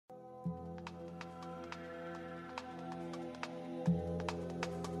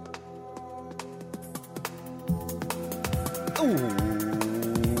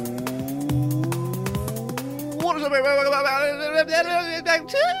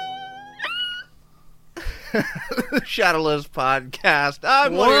Shadowless podcast.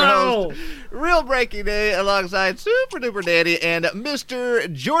 I'm one of your hosts, Real Breaking Day, alongside Super Duper Danny and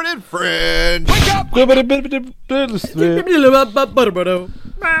Mr. Jordan Fringe. Wake up!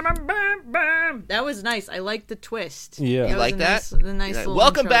 That was nice. I like the twist. Yeah. You like that? Nice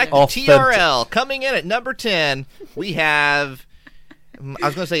Welcome back to TRL. Coming in at number 10, we have... I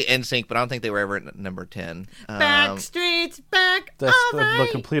was going to say NSYNC, but I don't think they were ever at number 10. Backstreet's back. That's right.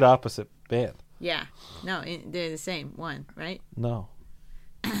 the complete opposite band. Yeah. No, they're the same one, right? No.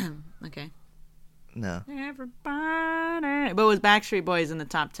 Okay. No. Everybody. But was Backstreet Boys in the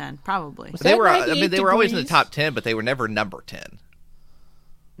top 10? Probably. They were. They were always in the top 10, but they were never number 10.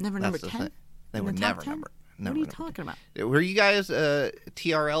 Never number 10? They were never number. What are you talking about? Were you guys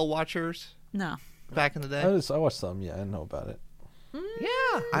TRL watchers? No. Back in the day? I watched some. Yeah, I know about it.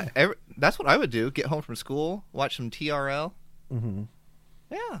 Yeah. That's what I would do. Get home from school, watch some TRL. Mm-hmm.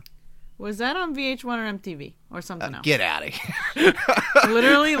 Yeah. Was that on VH1 or MTV or something else? Get out of here.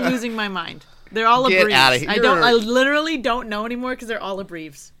 Literally losing my mind. They're all Get abbreves. out of here. I literally don't know anymore because they're all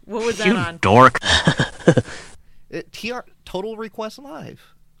abbreves. What was that You on? dork. Total Request Live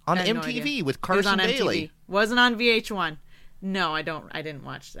on I had no MTV idea. with It was Carson on Daly. MTV. Wasn't on VH1. No, I didn't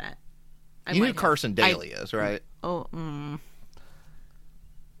watch that. You know who Carson Daly is, right? Oh,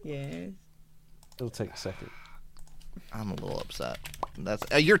 yes. It'll take a second. I'm a little upset. That's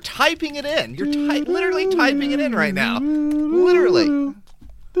you're typing it in. You're literally typing it in right now. Literally.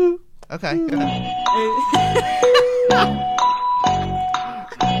 Okay. Go ahead.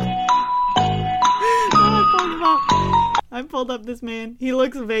 I pulled up this man. He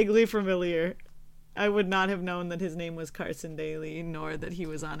looks vaguely familiar. I would not have known that his name was Carson Daly, nor that he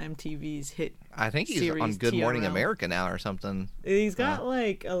was on MTV's hit. I think he's series, on Good Morning TRL. America now or something. He's got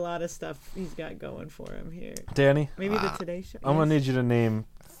like a lot of stuff he's got going for him here. Danny, Maybe the Today Show. I'm going to need you to name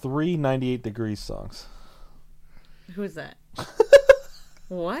 3 98 Degrees songs. Who's that?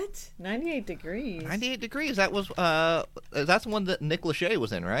 What? 98 Degrees? 98 Degrees. That was that's the one that Nick Lachey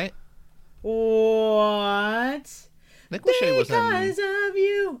was in, right? What? Nick Lachey was in. Because of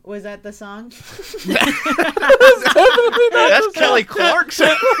you. Was that the song? That's Kelly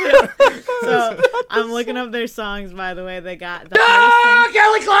Clarkson. So I'm looking up their songs. By the way, they got the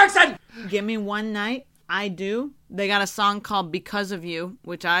Kelly Clarkson. Give Me One Night. I Do. They got a song called Because of You,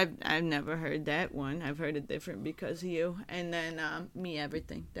 which I've never heard that one. I've heard it different, Because of You. And then Me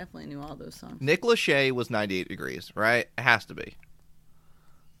Everything. Definitely knew all those songs. Nick Lachey was 98 Degrees, right? It has to be.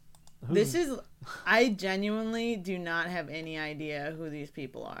 This is. I genuinely do not have any idea who these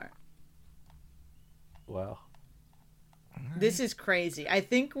people are. Wow. This is crazy. I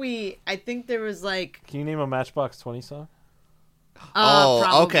think there was like. Can you name a Matchbox 20 song?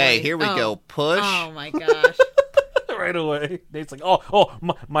 Oh, okay. Probably. Here we go. Push. Oh my gosh. Right away. Nate's like, oh,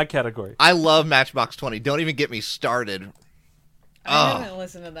 my category. I love Matchbox 20. Don't even get me started. I haven't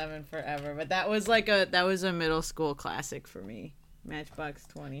listened to them in forever, but that was a middle school classic for me. Matchbox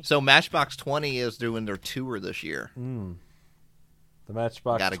 20. So Matchbox 20 is doing their tour this year. The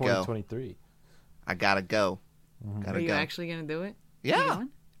Matchbox Gotta go. 2023. I gotta go. Are you actually gonna do it? Yeah.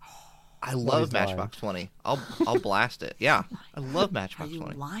 I love Matchbox 20. I'll blast it. Yeah. I love Matchbox 20.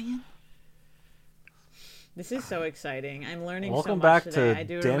 Are you lying? This is so exciting. I'm learning Welcome so much back today. to I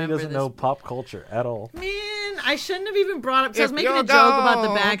do Danny remember doesn't this. know pop culture at all. Man, I shouldn't have even brought up. So I was If making a you're joke about the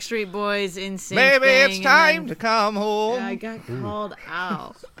gone, Backstreet Boys in sync. Maybe it's thing, time and to come home. I got called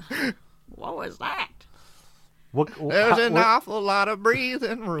out. What was that? There's an awful lot of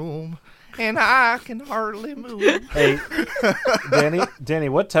breathing room, and I can hardly move. Hey, Danny,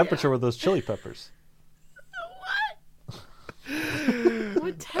 what temperature were those chili peppers?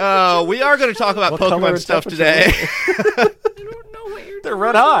 What We are going to talk about What color Pokemon and stuff temperature today. I don't know what you're They're talking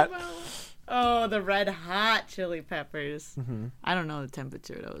red hot. about. Oh, the red hot chili peppers. I don't know the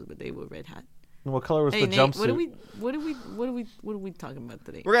temperature of those, but they were red hot. And what color was Hey the Nate, jumpsuit? what are we talking about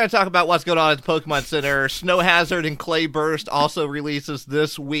today? We're going to talk about what's going on at the Pokemon Center. Snow Hazard and Clay Burst also releases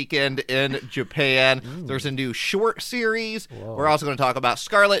this weekend in Japan. There's a new short series. Whoa. We're also going to talk about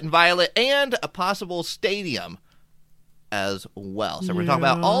Scarlet and Violet and a possible stadium as well. So we're talking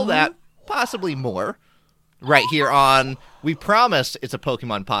about all that, possibly more, right here on, we promise it's a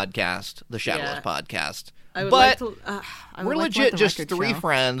Pokemon podcast, the Shadowless podcast. We're legit just three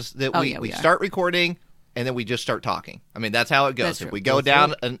friends that we start recording and then we just start talking. I mean, that's how it goes. If we go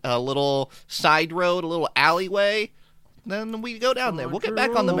down a little side road, a little alleyway, then we go down there. We'll get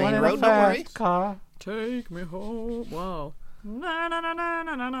back on the main road. Don't worry. Car. Take me home. Whoa. Na, na, na, na,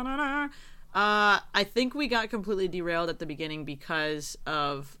 na, na, na, na. I think we got completely derailed at the beginning because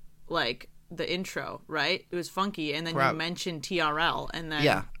of like the intro, right? It was funky, and then Crap. you mentioned TRL, and then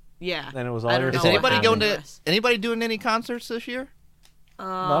yeah, And it was all I your don't Is know song. what anybody going happened to rest. anybody doing any concerts this year?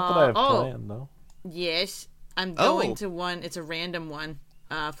 Not that I have planned, no. Yes, I'm Oh. going to one. It's a random one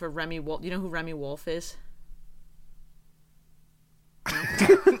for Remy Wolf. You know who Remy Wolf is?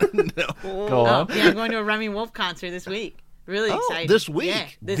 No. Go on. Yeah, I'm going to a Remy Wolf concert this week. Really excited. this week? Yeah,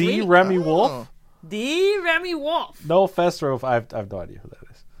 this The week. Remy Oh. Wolf? The Remy Wolf. No offense, Rove. I have no idea who that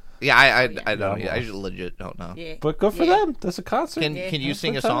is. Yeah, I Yeah, don't. I'm I lost. legit don't know. Yeah. But good for them. That's a concert. Can you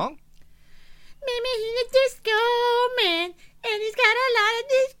sing a song? Maybe he's a disco man, and he's got a lot of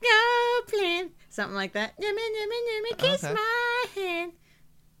disco plan. Something like that. Yummy, kiss Okay. my hand.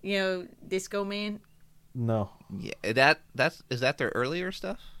 You know, Disco Man. No. Yeah, is that their earlier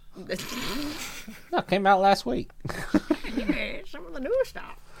stuff? No, it came out last week. Yeah, some of the new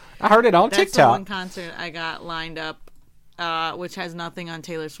stuff. I heard it on That's the one TikTok. concert I got lined up, which has nothing on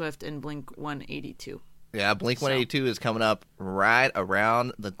Taylor Swift and Blink 182. Yeah, Blink 182 is coming up right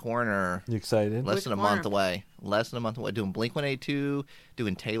around the corner. You excited? Less Which than a corner? month away. Less than a month away. Doing Blink 182,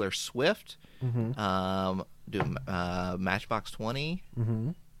 doing Taylor Swift, doing Matchbox 20,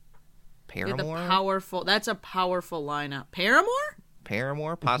 Paramore. That's a powerful lineup.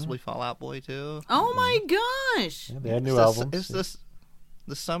 Paramore? Possibly Fall Out Boy too. Oh my gosh! Yeah, they had new It's albums. It's this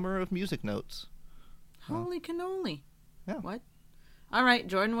the summer of music notes. Holy cannoli! Yeah. What? All right,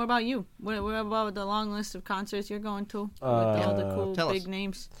 Jordan. What about you? What about the long list of concerts you're going to with all the cool tell big us.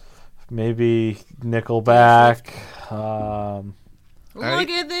 names? Maybe Nickelback. Look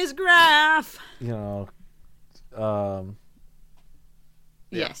at this graph. You know,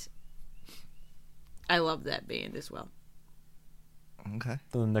 Yes, I love that band as well. Okay.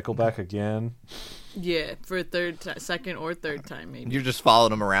 the Nickelback again. Yeah, for a second or third time maybe. You're just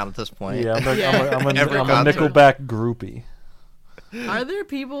following them around at this point. Yeah, I'm a Every concert. Nickelback groupie. Are there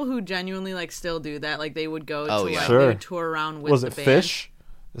people who genuinely like still do that? Like they would go Oh, to yeah. like Sure. they would tour around with Was the it band? Fish?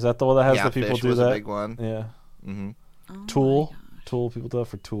 Is that the one that has Yeah, the people Fish do was that? a big one. Yeah. Mm-hmm. Oh Tool. my gosh. Tool. People do that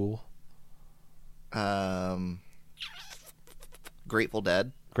for Tool. Grateful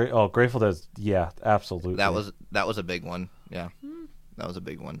Dead. Grateful Dead. Yeah, absolutely. That was a big one. Yeah, that was a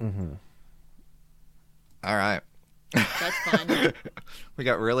big one. Mm-hmm. All right, That's fine. we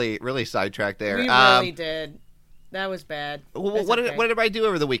got really sidetracked there. We really did. That was bad. That's What okay. did everybody do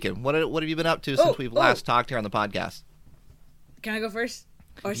over the weekend? What have you been up to since we've last talked here on the podcast? Can I go first?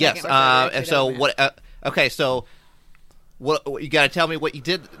 Or Yes. second? Or third? And so what? Okay. So what you got to tell me what you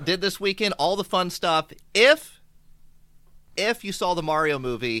did this weekend? All the fun stuff. If you saw the Mario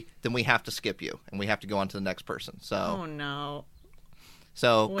movie, then we have to skip you and we have to go on to the next person. So Oh no.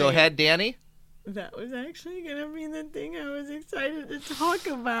 go Wait. ahead, Danny. That was actually gonna be the thing I was excited to talk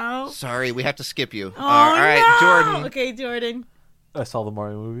about. Sorry, we have to skip you. Oh, All right, no! Jordan. Okay, Jordan. I saw the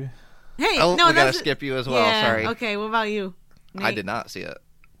Mario movie. Hey, Oh, no, we gotta that's skip you as well. Yeah, Sorry, Okay, what about you? I Nate? did not see it.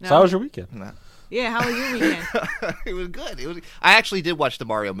 No? So how was your weekend? No. Yeah, how was your weekend? It was good. I actually did watch the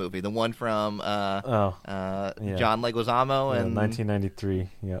Mario movie, the one from Yeah. John Leguizamo and 1993.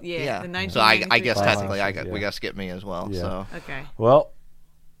 Yeah. Yeah, the So I guess 1993 technically classic. we got to skip me as well. Yeah. So Okay, Well,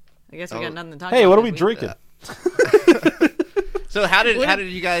 I guess we got nothing to talk hey, about. what are this we week. drinking? so how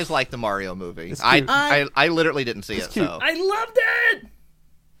did you guys like the Mario movie? It's I cute. I literally didn't see it. cute. So I loved it.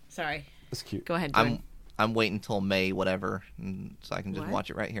 Sorry, It's cute. go ahead, Jordan. I'm waiting until May whatever, so I can just What? watch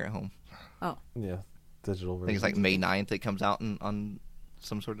it right here at home. Yeah. Digital I version. think it's like May 9th. It comes out on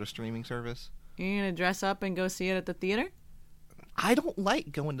some sort of streaming service. You're gonna dress up and go see it at the theater I don't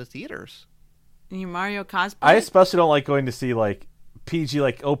like going to theaters. in your Mario cosplay. I especially don't like going to see like PG,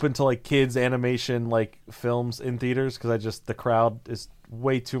 like open to like kids animation like films in theaters because the crowd is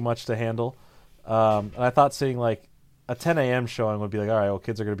way too much to handle. And I thought seeing like a 10 a.m. showing would be like, all right, well,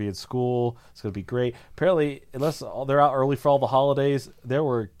 kids are going to be in school. It's going to be great. Apparently, unless they're out early for all the holidays, there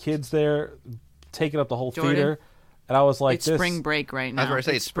were kids there taking up the whole Jordan, theater. And I was like, it's spring break right now. I was going to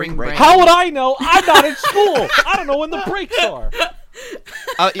say it's spring break. How would I know? I'm not in school. I don't know when the breaks are.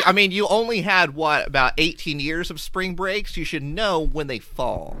 I mean, you only had about 18 years of spring breaks. You should know when they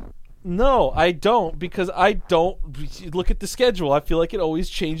fall. No, I don't, because I don't look at the schedule. I feel like it always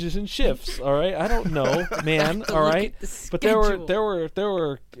changes and shifts. All right, I don't know, man. All look right, at the but schedule.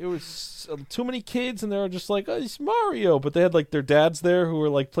 it was too many kids, and they were just like, oh, it's Mario. But they had like their dads there who were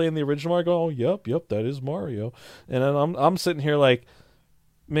like playing the original Mario. Going, oh, yep, that is Mario. And then I'm sitting here like,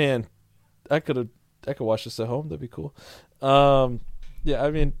 man, I could watch this at home. That'd be cool. Yeah,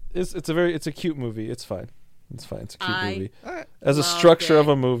 I mean, it's a cute movie. It's fine. It's fine. It's a cute movie. All right. As a loved structure of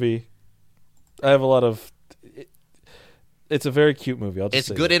it. a movie, I have a lot of. It's a very cute movie. I'll just It's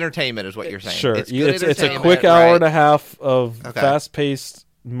say good that. entertainment, is what you're saying. Sure, It's good it's a entertainment, quick hour right? and a half of Okay. fast-paced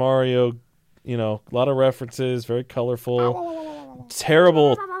Mario You know, a lot of references, very colorful.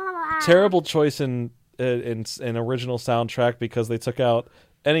 Terrible choice in original soundtrack because they took out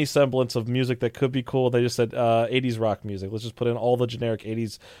any semblance of music that could be cool. They just said 80s rock music. Let's just put in all the generic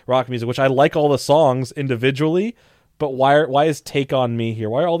 80s rock music, which I like all the songs individually. But why is Take On Me here?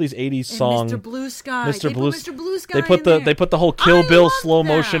 Why are all these 80s songs? Mr. Blue Sky. Mr. Blue Sky. They put the whole Kill Bill slow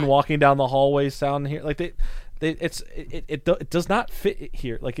motion walking down the hallway sound here. Like it does not fit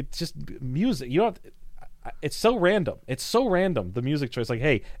here. Like it's just music. You don't. It's so random. It's so random. The music choice. Like,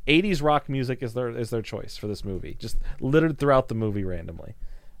 hey, 80s rock music is their choice for this movie. Just littered throughout the movie randomly.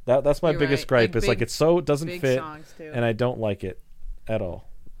 That's my biggest gripe. It's like it doesn't fit, and I don't like it at all.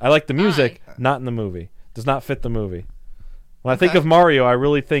 I like the music, not in the movie. Does not fit the movie. When I think of Mario, I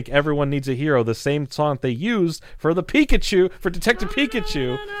really think Everyone Needs a Hero, the same song they used for the Pikachu, for Detective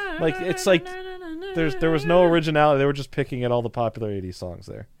Pikachu. Like, it's like there was no originality. They were just picking at all the popular 80s songs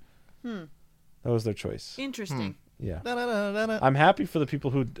there. That was their choice. Interesting. Yeah. I'm happy for the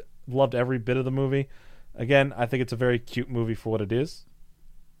people who loved every bit of the movie. Again, I think it's a very cute movie for what it is.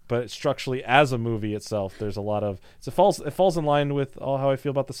 But structurally, as a movie itself, there's a lot of... it falls in line with how I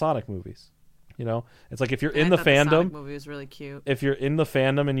feel about the Sonic movies. You know, it's like if you're in the fandom, the Sonic movie was really cute. If you're in the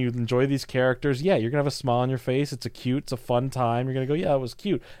fandom and you enjoy these characters, yeah, you're gonna have a smile on your face. It's a fun time. You're gonna go, yeah, it was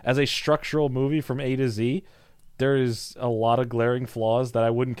cute. As a structural movie from A to Z, there is a lot of glaring flaws that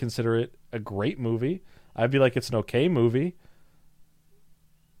I wouldn't consider it a great movie. I'd be like, it's an okay movie.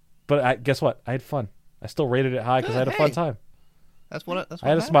 But guess what? I had fun. I still rated it high because I had a fun time. That's what I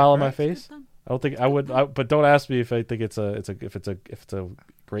had a smile on my face. I don't think I would. But don't ask me if I think it's a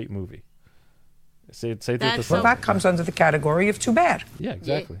great movie. That comes under the category of too bad. Yeah,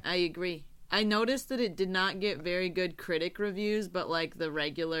 exactly. Yeah, I agree. I noticed that it did not get very good critic reviews, but like the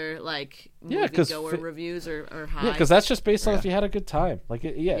regular moviegoer reviews are high. Yeah, because that's just based on if you had a good time. Like,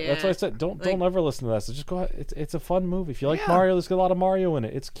 that's why I said don't ever listen to that. So just go ahead. It's a fun movie. If you like Mario, there's a lot of Mario in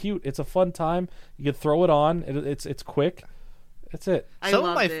it. It's cute. It's a fun time. You can throw it on. It's quick. That's it. I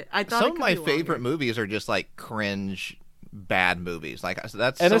loved it. I thought some of my favorite movies are just like cringe bad movies. Like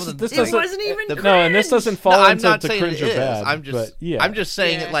that's and this wasn't even cringe. No, and this doesn't fall into not the saying cringe it or is. bad. I'm just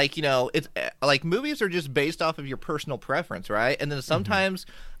saying it like, you know, it's like movies are just based off of your personal preference, right? And then sometimes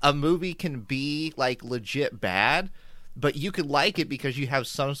a movie can be like legit bad, but you could like it because you have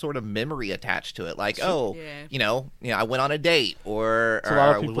some sort of memory attached to it. Like, you know, I went on a date or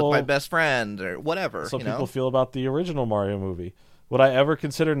I was with my best friend or whatever. Some people feel about the original Mario movie. Would I ever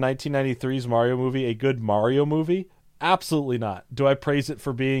consider 1993's Mario movie a good Mario movie? Absolutely not. Do I praise it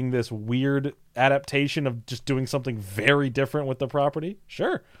for being this weird adaptation of just doing something very different with the property?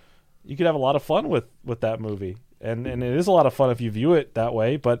 Sure. You could have a lot of fun with that movie. And it is a lot of fun if you view it that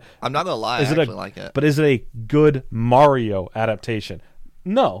way, but I'm not going to lie, I actually like it. But is it a good Mario adaptation?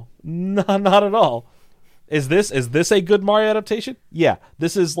 No, not at all. Is this a good Mario adaptation? Yeah.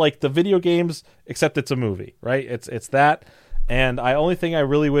 This is like the video games, except it's a movie, right? It's that. And only thing I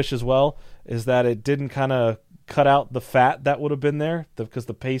really wish as well is that it didn't kind of cut out the fat that would have been there, because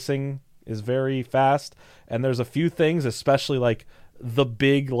the pacing is very fast. And there's a few things, especially like the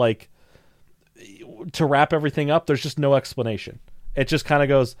big, like, to wrap everything up, there's just no explanation. It just kind of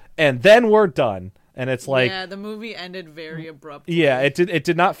goes, and then we're done. And it's like, yeah, the movie ended very abruptly. Yeah, it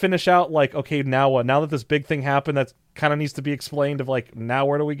did not finish out like, okay, now what? Now that this big thing happened, that kind of needs to be explained. Of like, now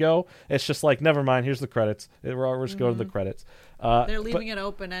where do we go? It's just like, never mind. Here's the credits. We're just going to the credits. They're leaving it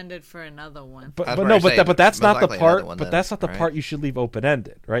open ended for another one. But that's not the part. But that's not the part you should leave open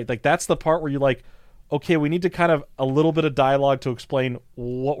ended, right? Like that's the part where you like, okay, we need to kind of a little bit of dialogue to explain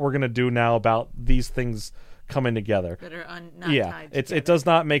what we're gonna do now about these things coming together that are not tied together. It does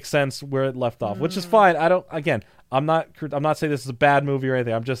not make sense where it left off, which is fine. I'm not saying this is a bad movie or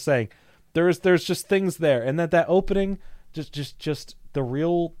anything. I'm just saying there's just things there, and that opening, just the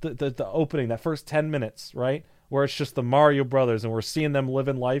real the opening, that first 10 minutes, right, where it's just the Mario brothers and we're seeing them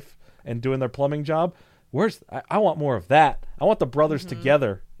living life and doing their plumbing job. I want more of that. I want the brothers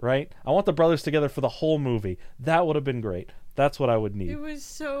together, right? I want the brothers together for the whole movie. That would have been great. That's what I would need. It was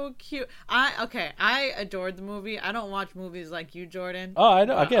so cute. I adored the movie. I don't watch movies like you, Jordan. Oh, I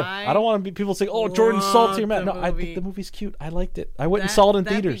know. Again, I don't want to be people saying, "Oh, Jordan's salty or mad." No, I think the movie's cute. I liked it. I went and saw it in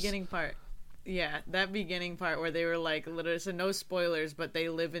theaters. That beginning part where they were like, literally, so no spoilers, but they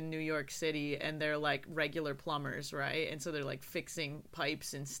live in New York City and they're like regular plumbers, right? And so they're like fixing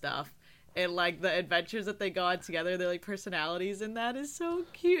pipes and stuff. And like the adventures that they go on together, their like personalities, and that is so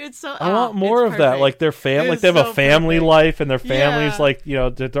cute. It's so I want more of that. Like their family, like they have a family life, and their family's like, you know,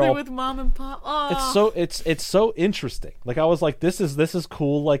 they're all with mom and pop. Oh. It's so interesting. Like I was like, this is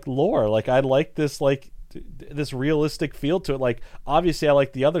cool. Like lore. Like I like this, like this realistic feel to it. Like obviously I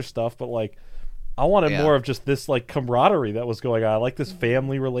like the other stuff, but like I wanted more of just this like camaraderie that was going on. I like this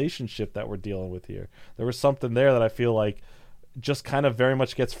family relationship that we're dealing with here. There was something there that I feel like just kind of very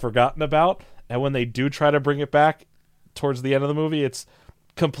much gets forgotten about, and when they do try to bring it back towards the end of the movie, it's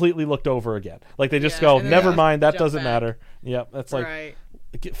completely looked over again. Like they just go, never mind, that doesn't matter. Yep, that's like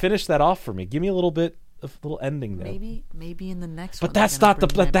finish that off for me. Give me a little bit of little ending there. Maybe in the next but one. But that's not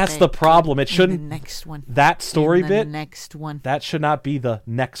that's the problem. It shouldn't. The next one. That story bit. Next one. That should not be the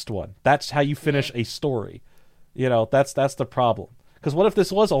next one. That's how you finish a story. You know, that's the problem. Because what if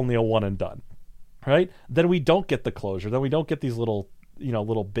this was only a one and done, right? Then we don't get the closure. Then we don't get these little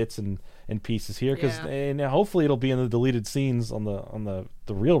bits and pieces here. Because and hopefully it'll be in the deleted scenes on the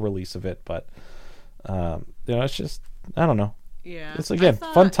real release of it. But it's just, I don't know. Yeah, it's again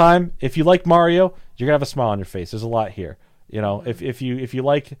fun time. If you like Mario, you're gonna have a smile on your face. There's a lot here. You know, if you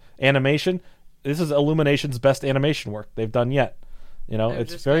like animation, this is Illumination's best animation work they've done yet. You know,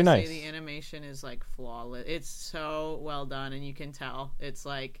 it's very nice. The animation is like flawless. It's so well done, and you can tell it's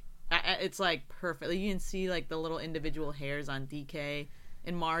like perfect. You can see like the little individual hairs on DK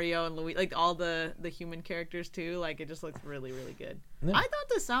and Mario and Luigi, like all the human characters too. Like it just looks really, really good. Yeah. I thought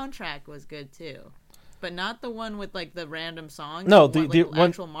the soundtrack was good too. But not the one with like the random songs. No, the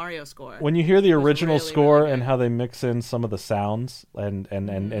actual Mario score. When you hear the original score really and how they mix in some of the sounds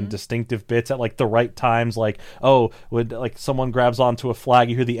and distinctive bits at like the right times, like when like someone grabs onto a flag,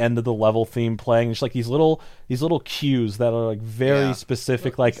 you hear the end of the level theme playing. It's like these little cues that are like very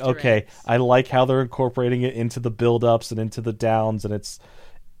specific. Like okay, I like how they're incorporating it into the build-ups and into the downs, and it's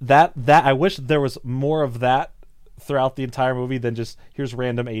that I wish there was more of that throughout the entire movie than just here's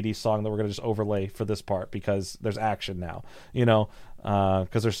random 80s song that we're going to just overlay for this part because there's action now,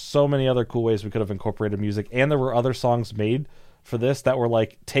 because there's so many other cool ways we could have incorporated music, and there were other songs made for this that were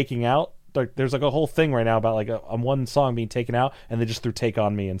like taking out, like there's like a whole thing right now about like a one song being taken out and they just threw Take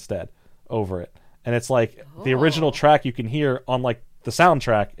On Me instead over it, and it's like the original track you can hear on like the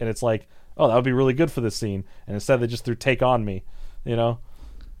soundtrack, and it's like, oh, that would be really good for this scene, and instead they just threw Take On Me.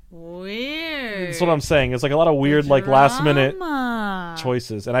 Weird. That's what I'm saying. It's like a lot of weird, like last minute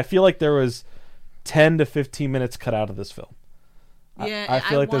choices, and I feel like there was 10 to 15 minutes cut out of this film. Yeah, I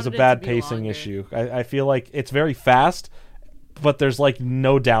feel like there's a bad pacing issue. I feel like it's very fast, but there's like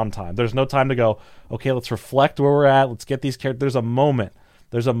no downtime. There's no time to go, okay, let's reflect where we're at. Let's get these characters.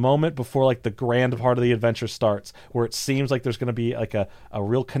 There's a moment before like the grand part of the adventure starts where it seems like there's going to be like a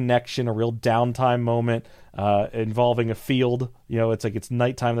real connection, a real downtime moment involving a field. It's like it's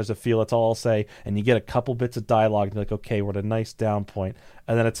nighttime, there's a field, that's all I'll say. And you get a couple bits of dialogue and you're like, okay, we're at a nice down point.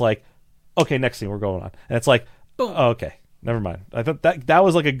 And then it's like, okay, next scene, we're going on. And it's like, boom. Oh, okay, never mind. I thought that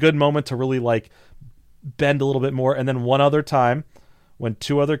was like a good moment to really like bend a little bit more. And then one other time when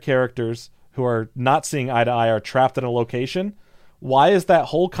two other characters who are not seeing eye to eye are trapped in a location. Why is that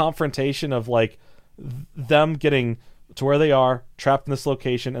whole confrontation of like them getting to where they are, trapped in this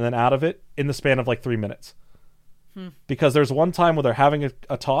location, and then out of it in the span of like 3 minutes? Because there's one time where they're having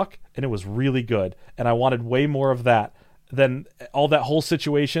a talk, and it was really good, and I wanted way more of that than all that whole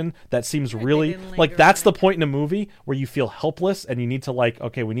situation that seems really like that's the point in a movie where you feel helpless and you need to like,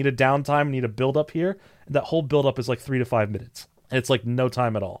 okay, we need a downtime, we need a build up here. And that whole build up is like 3 to 5 minutes. And it's like no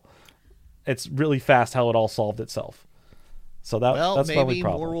time at all. It's really fast how it all solved itself. So that's maybe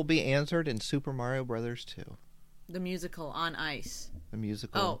probably more will be answered in Super Mario Brothers 2. The musical on ice. The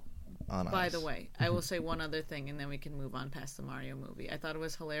musical on ice. By the way, I will say one other thing, and then we can move on past the Mario movie. I thought it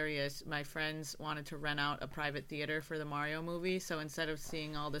was hilarious. My friends wanted to rent out a private theater for the Mario movie, so instead of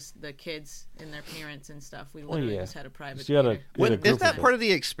seeing all the kids and their parents and stuff, we literally just had a private theater. Isn't that part of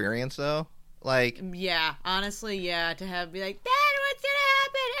the experience, though? Like, yeah, honestly, yeah. To be like, Dad, what's gonna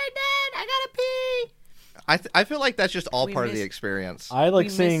happen? Hey, Dad, I gotta pee. I feel like that's just all part of the experience. I like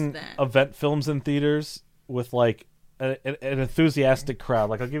seeing event films in theaters with like an enthusiastic crowd.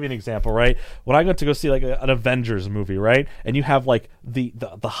 Like I'll give you an example, right? When I got to go see like an Avengers movie, right? And you have like the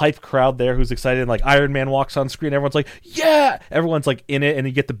hype crowd there who's excited, and like Iron Man walks on screen, everyone's like, yeah! Everyone's like in it, and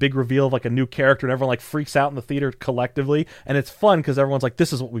you get the big reveal of like a new character, and everyone like freaks out in the theater collectively, and it's fun because everyone's like,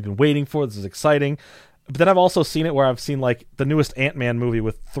 this is what we've been waiting for, this is exciting. But then I've also seen it where I've seen like the newest Ant-Man movie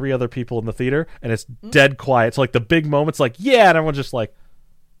with 3 other people in the theater, and it's dead quiet. So like the big moments, like, yeah, and everyone's just like,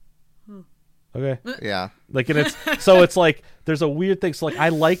 okay, yeah, like, and it's like there's a weird thing. So like I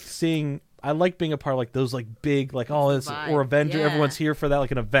like being a part of like those like big like or Avenger, everyone's here for that,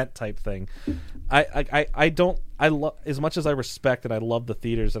 like an event type thing. I love, as much as I respect and I love the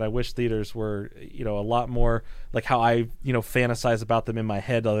theaters, and I wish theaters were a lot more like how I fantasize about them in my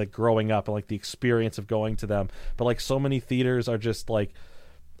head, like growing up, and like the experience of going to them. But like so many theaters are just like,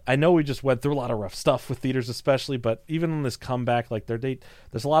 I know we just went through a lot of rough stuff with theaters, especially, but even in this comeback, like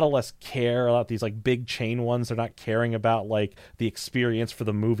there's a lot of less care about these like big chain ones. They're not caring about like the experience for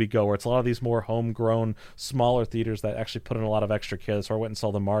the moviegoer. It's a lot of these more homegrown, smaller theaters that actually put in a lot of extra care. That's where I went and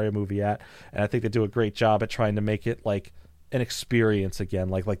saw the Mario movie at, and I think they do a great job at trying to make it like an experience again,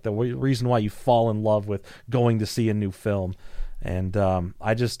 like the reason why you fall in love with going to see a new film. And I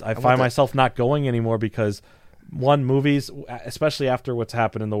find myself not going anymore because, one, movies, especially after what's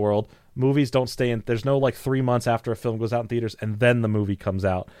happened in the world, movies don't stay in. There's no like 3 months after a film goes out in theaters and then the movie comes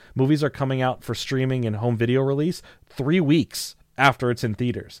out. Movies are coming out for streaming and home video release 3 weeks after it's in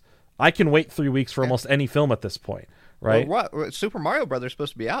theaters. I can wait 3 weeks for almost any film at this point, right? Well, what Super Mario Brothers is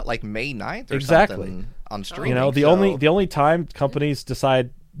supposed to be out like May 9th or exactly. something on streaming. You know, the only time companies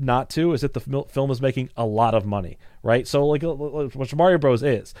decide not to is if the film is making a lot of money, right? So like which Mario Bros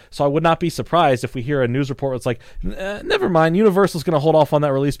is. So I would not be surprised if we hear a news report that's like, never mind, Universal's going to hold off on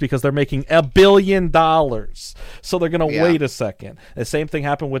that release because they're making $1 billion, so they're going to wait a second. The same thing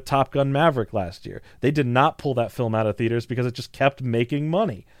happened with Top Gun Maverick last year. They did not pull that film out of theaters because it just kept making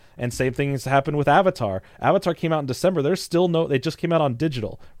money. And same thing has happened with Avatar. Avatar came out in December. There's still they just came out on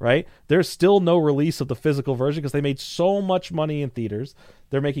digital, right? There's still no release of the physical version because they made so much money in theaters.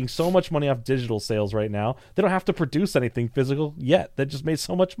 They're making so much money off digital sales right now. They don't have to produce anything physical yet. They just made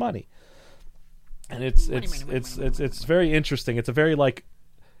so much money. And it's very interesting. It's a very like,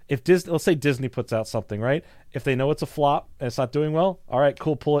 if Disney, let's say Disney puts out something, right? If they know it's a flop and it's not doing well, all right,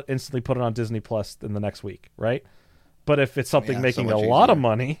 cool, pull it, instantly put it on Disney Plus in the next week, right? But if it's something making a lot of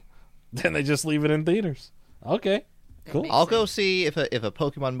money, then they just leave it in theaters. Okay, cool. I'll go see if a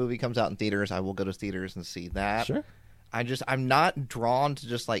Pokemon movie comes out in theaters. I will go to theaters and see that. Sure. I'm not drawn to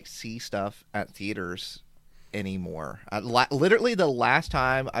just like see stuff at theaters anymore. Literally, the last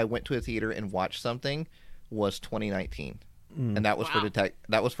time I went to a theater and watched something was 2019, and that was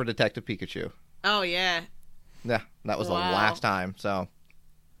for Detective Pikachu. Oh yeah. Yeah, that was the last time. So.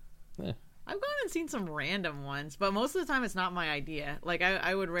 Yeah. I've gone and seen some random ones, but most of the time it's not my idea. Like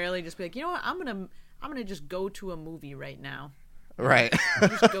I would rarely just be like, you know what, I'm gonna just go to a movie right now. Right.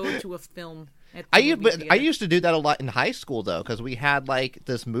 Just go to a film. I used to do that a lot in high school though, because we had like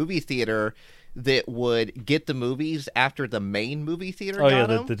this movie theater that would get the movies after the main movie theater. Oh yeah,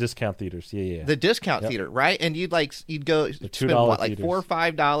 the discount theaters. Yeah. The discount theater, right? And you'd go spend what, like $4 or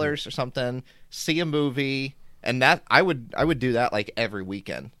 $5 or something, see a movie, and that I would do that like every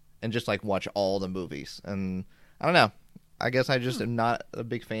weekend. And just like watch all the movies. And I don't know. I guess I just am not a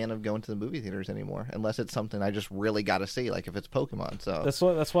big fan of going to the movie theaters anymore, unless it's something I just really got to see, like if it's Pokemon. So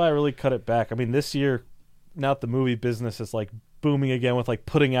that's why I really cut it back. I mean, this year, now that the movie business is like booming again with like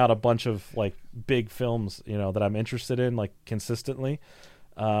putting out a bunch of like big films, you know, that I'm interested in like consistently.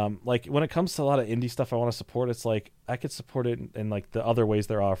 Like when it comes to a lot of indie stuff I want to support, it's like I could support it in like the other ways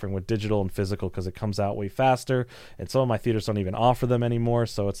they're offering with digital and physical because it comes out way faster, and some of my theaters don't even offer them anymore.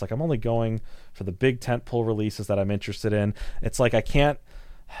 So it's like I'm only going for the big tentpole releases that I'm interested in. It's like I can't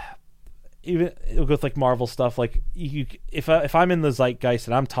even with like Marvel stuff. Like if I'm in the zeitgeist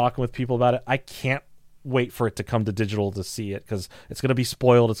and I'm talking with people about it, I can't wait for it to come to digital to see it because it's going to be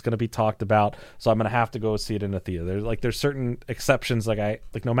spoiled, it's going to be talked about, so I'm going to have to go see it in the theater. There's certain exceptions,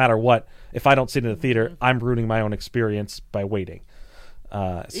 like no matter what, if I don't see it in the theater, I'm ruining my own experience by waiting.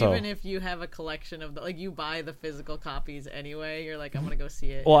 Even if you have a collection of you buy the physical copies anyway, you're like, I'm going to go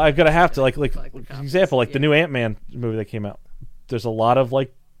see it. Well, I'm going to have to for example, the new Ant-Man movie that came out, there's a lot of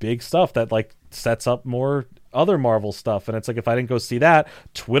like big stuff that like sets up more other Marvel stuff, and it's like if I didn't go see that,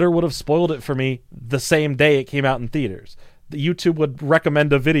 Twitter would have spoiled it for me the same day it came out in theaters. YouTube would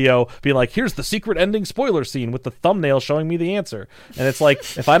recommend a video, be like, here's the secret ending spoiler scene with the thumbnail showing me the answer. And it's like,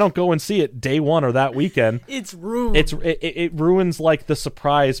 if I don't go and see it day one or that weekend, it's ruined. It ruins like the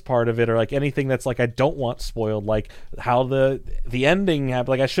surprise part of it, or like anything that's like I don't want spoiled, like how the ending happened.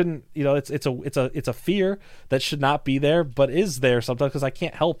 Like I shouldn't, it's a fear that should not be there, but is there sometimes because I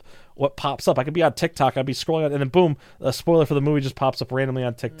can't help what pops up. I could be on TikTok, I'd be scrolling, and then boom, a spoiler for the movie just pops up randomly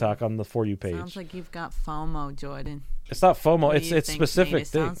on TikTok on the For You page. Sounds like you've got FOMO, Jordan. It's not FOMO. It's specific things.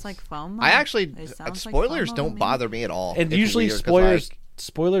 Sounds like FOMO. I actually spoilers don't bother me at all. And usually spoilers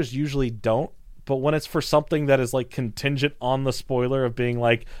usually don't. But when it's for something that is like contingent on the spoiler of being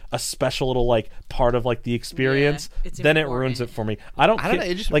like a special little like part of like the experience, then it ruins it for me. I don't know.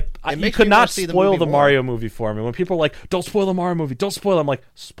 It just you could not spoil the Mario movie for me. When people are like, "Don't spoil the Mario movie. Don't spoil," I'm like,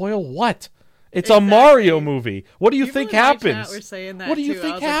 "Spoil what? It's a Mario movie. What do you think happens? What do you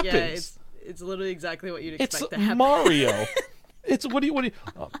think happens?" It's literally exactly what you'd expect to happen. It's Mario. It's what do you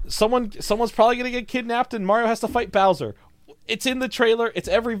someone's probably gonna get kidnapped and Mario has to fight Bowser. it's in the trailer. It's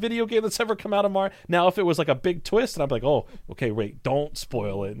every video game that's ever come out of Mario. Now, if it was like a big twist, and I'm like, oh, okay, wait, don't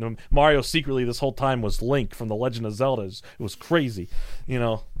spoil it. And Mario secretly this whole time was Link from The Legend of Zelda. It was crazy,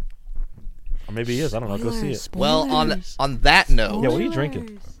 Or maybe he is. I don't know. Go see it. Well, on that note, Yeah, what are you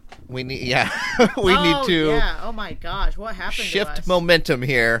drinking? we need need to Yeah. Oh my gosh, what happened to shift us? momentum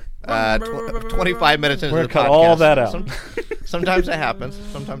here. 25 minutes into We're the gonna cut podcast. all that out. Sometimes it happens.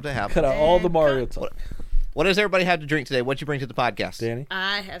 Sometimes it happens. Cut out all the Mario talk. What does everybody have to drink today? What'd you bring to the podcast? Danny?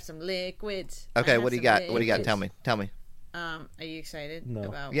 I have some liquids. Okay, what do you got? What do you got? Tell me. Are you excited No.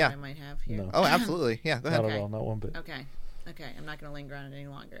 about Yeah. what I might have here? No. Oh, absolutely. Yeah, go ahead. Not at all. Not one bit. Okay. I'm not going to linger on it any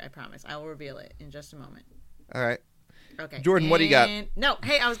longer. I promise. I will reveal it in just a moment. All right. Okay. Jordan, what do you got? No.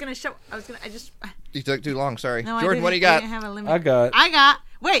 Hey, I just. You took too long. Sorry. No, Jordan, what do you I got? didn't have a limit. I got.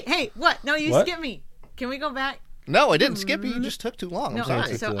 Wait. Hey, what? No, you What? skipped me. Can we go back? No, I didn't skip you. You just took too long. No. I'm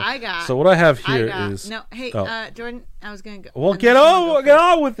sorry. So I got. So what I have here is. No. Hey, Oh. Jordan. I was going to go. Well, unless get you wanna go on. Get first.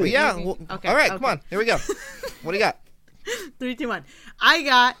 on with it. Well, yeah. Okay, Well, okay, all right. okay. Come on. Here we go. What do you got? 3, 2, 1. I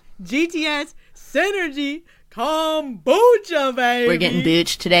got GTS Synergy Kombucha, baby. We're getting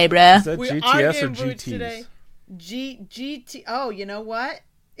booched today, bruh. Is that We are GTS or getting boots GTs? today. GT. Oh, you know what?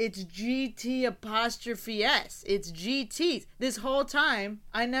 It's GT apostrophe S. It's GTs. This whole time,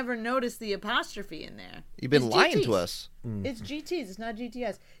 I never noticed the apostrophe in there. You've been It's lying GTs. to us. It's GTs. It's not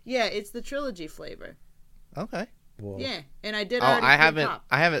GTS. Yeah, it's the trilogy flavor. Okay. Well, Yeah, and I did Oh, already I pre-pop.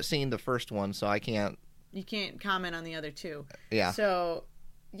 haven't seen the first one, so I can't. You can't comment on the other two. Yeah. So,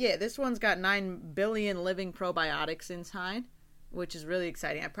 yeah, this one's got 9 billion living probiotics inside, which is really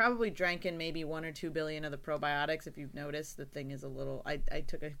exciting. I probably drank in maybe 1 or 2 billion of the probiotics. If you've noticed, the thing is a little. I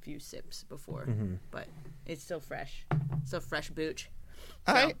took a few sips before, but it's still fresh. Still fresh booch.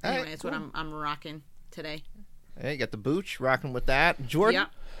 So, All right. anyway, that's what I'm rocking today. Hey, you got the booch rocking with that. Jordan, Yeah.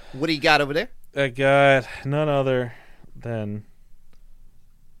 what do you got over there? I got none other than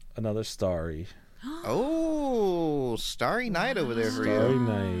another Starry. Oh, Starry Night over there for Starry you.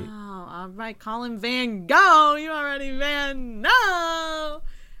 Night. Oh, all right, Colin Van Gogh. You already Van No.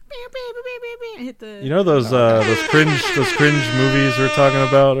 Hit the. You know those cringe movies we were talking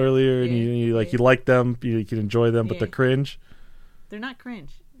about earlier, and you like them, you can enjoy them, but Yeah. they're cringe. They're not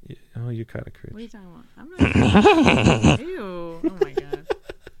cringe. Oh, you're kind of What are you cringe. talking about? I'm not. Ew. Oh my god.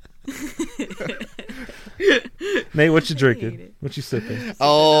 Nate, what you hate drinking? it. What you sipping?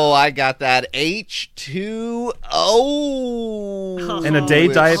 Oh, I got that H2O. And a day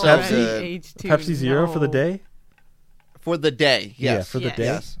It's Diet so Pepsi? good. H2, Pepsi Zero for the no. day? For the day, yes. Yeah, for the Yes. day.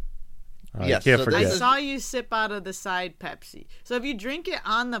 Yes. Oh, Yes, you can't so forget. I this is- saw you sip out of the side Pepsi. So if you drink it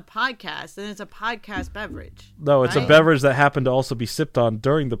on the podcast, then it's a podcast beverage. No, it's a right? beverage that happened to also be sipped on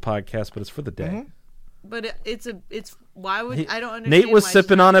during the podcast, but it's for the day. Mm-hmm. But it's why would I don't understand. Nate was why it's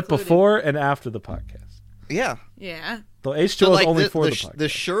sipping not on it included. before and after the podcast. Yeah. Yeah. The H2O So, is like, only the, for the, the sh- podcast. the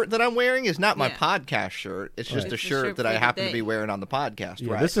shirt that I'm wearing is not my Yeah. podcast shirt. It's just It's a the shirt shirt that for I the happen to day. be wearing on the podcast,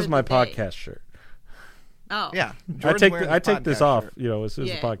 Yeah, right? this is For my the day. podcast shirt. Oh. Yeah. I Jordan's take wearing I the take this podcast off, shirt. as soon as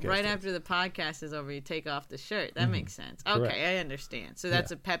Yeah, the podcast. right starts. after the podcast is over, you take off the shirt. That makes sense. Okay, Correct. I understand. So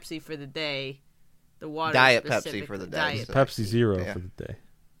that's a Pepsi for the day. The water Diet specific- Pepsi for the day. Diet. So- Pepsi Zero Yeah. for the day.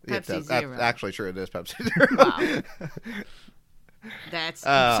 Yeah, Pepsi that's Zero. actually true. It is Pepsi Zero. Wow. That's so.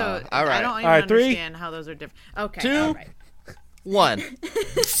 all right. I don't even All right, 3, understand how those are different. Okay. 2, All right. 1.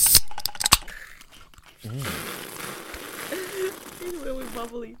 He's really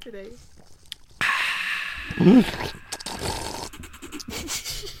bubbly today.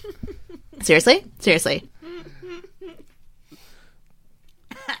 Seriously?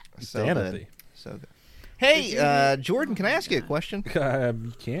 So Insanity. good. So good. Hey, Jordan, can I ask you a question? You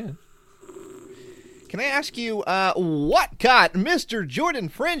can. Can I ask you what caught Mr. Jordan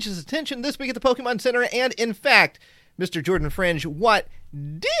Fringe's attention this week at the Pokemon Center? And in fact, Mr. Jordan Fringe, what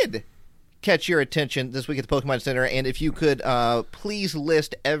did catch your attention this week at the Pokemon Center? And if you could please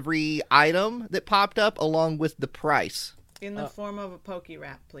list every item that popped up along with the price. In the form of a Poke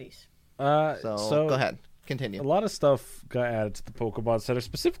Wrap, please. So go ahead. Continue. A lot of stuff got added to the Pokemon Center.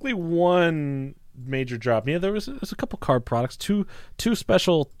 Specifically, one major drop. Yeah, there's a couple card products. Two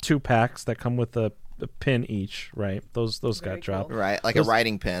special 2-packs that come with a pin each. Right, those Very got dropped. cool. Right, like Those- a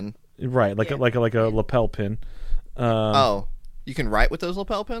writing pen. Right, like Yeah. a lapel pin. Oh, you can write with those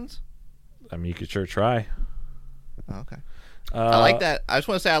lapel pens? I mean, you could sure try. Oh, okay. I like that. I just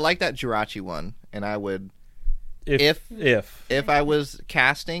want to say I like that Jirachi one, and I would, If if I was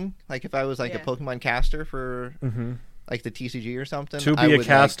casting, like if I was like Yeah. a Pokemon caster for like the TCG or something, to I be a would,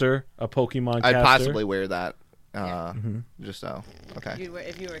 caster, a Pokemon I'd caster. possibly wear that. Yeah. Just so. Okay.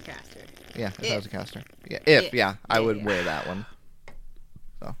 If you were a caster. Yeah, if I was a If. caster. Yeah, If. I Yeah, would yeah. wear that one.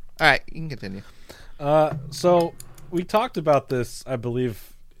 So, all right, you can continue. So we talked about this, I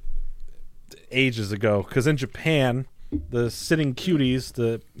believe, ages ago, because in Japan, the Sitting Cuties,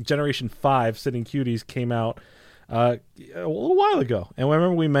 the Generation 5 Sitting Cuties came out a little while ago. And I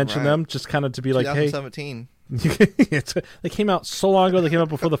remember we mentioned them just kind of to be like, hey... 2017. They came out so long ago. They came out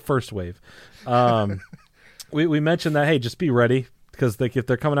before the first wave. We mentioned that, hey, just be ready, because if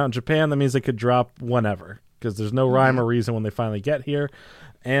they're coming out in Japan, that means they could drop whenever, because there's no rhyme or reason when they finally get here.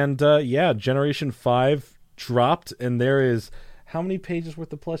 And Generation 5 dropped, and there is how many pages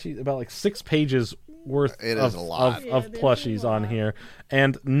worth of plushies? About like 6 pages worth of plushies on here.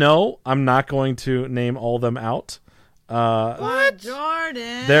 And no, I'm not going to name all them out. What,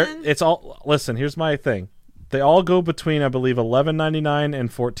 Jordan? It's all. Listen, here's my thing. They all go between, I believe, $11.99 and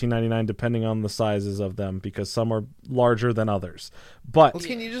 $14.99, depending on the sizes of them, because some are larger than others. But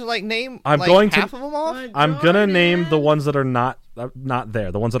can you just name I'm going half to, of them off? I'm gonna name the ones that are not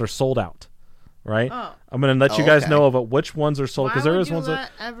there, the ones that are sold out. Right? Oh. I'm gonna let you guys know about which ones are sold, because there is ones that.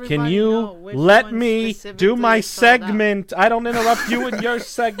 Can you let me do my segment? I don't interrupt you in your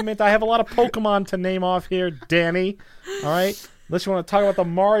segment. I have a lot of Pokemon to name off here, Danny. All right, unless you want to talk about the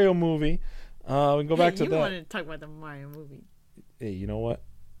Mario movie. We can go back to that. You wanted to talk about the Mario movie. Hey, you know what?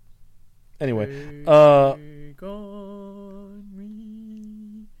 Anyway,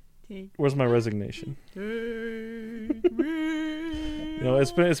 where's my resignation?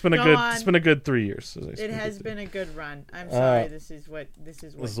 It's been a good 3 years. It has been a good run. I'm sorry. This is what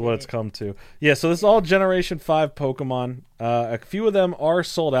it's come to. Yeah. So this is all Generation 5 Pokemon. A few of them are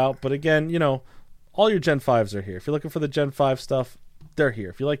sold out, but again, all your Gen 5s are here. If you're looking for the Gen 5 stuff, they're here.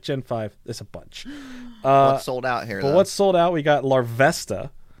 If you like Gen 5, there's a bunch. What's sold out here, But what's sold out, we got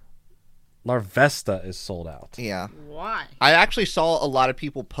Larvesta. Larvesta is sold out. Yeah. Why? I actually saw a lot of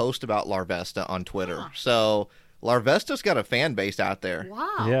people post about Larvesta on Twitter. So Larvesta's got a fan base out there.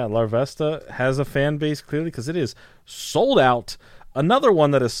 Wow. Yeah, Larvesta has a fan base, clearly, because it is sold out. Another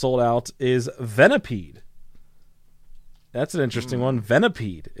one that is sold out is Venipede. That's an interesting one.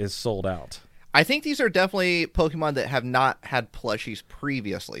 Venipede is sold out. I think these are definitely Pokemon that have not had plushies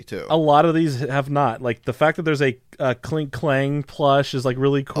previously, too. A lot of these have not. Like, the fact that there's a Clink Clang plush is,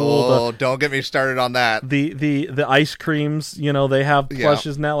 really cool. Oh, don't get me started on that. The ice creams, they have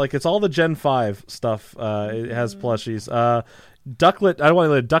plushes now. It's all the Gen 5 stuff. It has plushies. Ducklet, I don't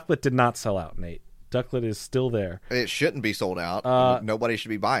want to Ducklet did not sell out, Nate. Ducklet is still there. It shouldn't be sold out. Nobody should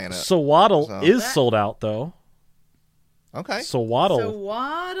be buying it. Sawaddle is sold out, though. Okay. Sawaddle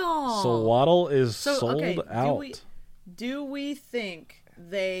is sold out. Do we think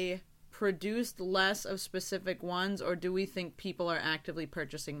they produced less of specific ones, or do we think people are actively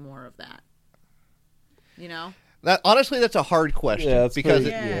purchasing more of that? Honestly, that's a hard question, because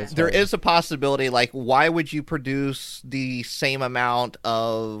there hard. is a possibility. Why would you produce the same amount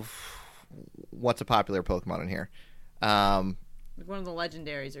of what's a popular Pokemon in here? One of the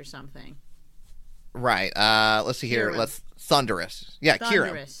legendaries or something. Right. Let's see here. Kyurem. Thundurus. Yeah,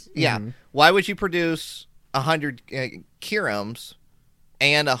 Kyurem. Mm-hmm. Yeah. Why would you produce 100 Kyurems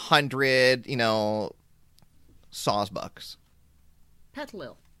and 100, Sawsbucks?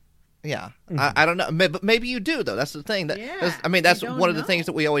 Petlil. Yeah. I don't know. But maybe you do, though. That's the thing. That's one of the things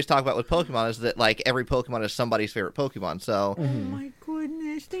that we always talk about with Pokemon, is that, every Pokemon is somebody's favorite Pokemon. So. Oh, my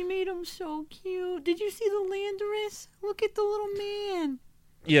goodness. They made him so cute. Did you see the Landorus? Look at the little man.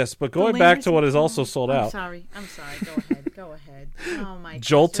 Yes, but going back to what is also sold out. I'm sorry. Go ahead. Oh my god.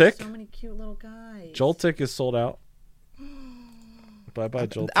 Joltik. So many cute little guys. Joltik is sold out. Bye-bye,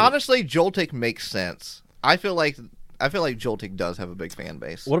 Joltik. Honestly, Joltik makes sense. I feel like Joltik does have a big fan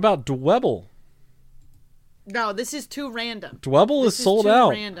base. What about Dwebble? No, this is too random. Dwebble is sold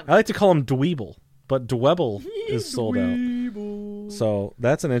out. Random. I like to call him Dweeble, but Dwebble is sold out. So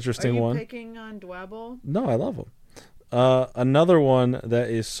that's an interesting one. Are you picking on Dwebble? No, I love him. Another one that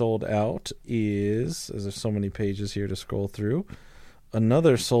is sold out is, as there's so many pages here to scroll through,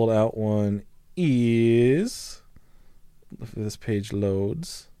 another sold out one is, if this page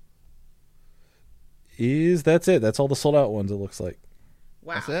loads, that's it. That's all the sold out ones, it looks like.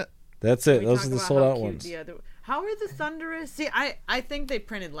 Wow. That's it? That's it. Those are the sold out ones. How are the Thundurus? See, I think they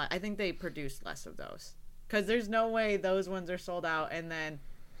printed I think they produced less of those. Because there's no way those ones are sold out and then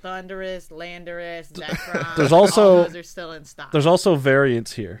Thundurus, Landorus, Zekrom. There's also all those are still in stock. There's also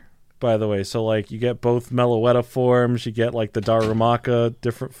variants here, by the way. So you get both Meloetta forms, you get the Darumaka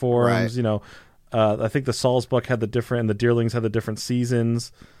different forms. Right. I think the Salzbuck had the different, and the Deerlings had the different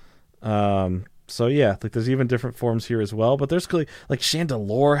seasons. So yeah, there's even different forms here as well. But there's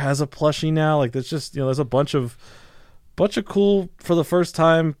Chandelure has a plushie now. There's just there's a bunch of cool, for the first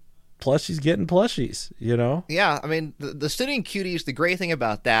time, plushies getting plushies, you know? Yeah, I mean, the Sitting Cuties, the great thing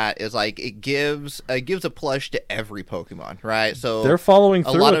about that is, like, it gives a plush to every Pokemon, right? So they're following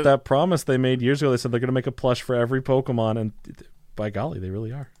through lot with of that promise they made years ago. They said they're going to make a plush for every Pokemon, and by golly, they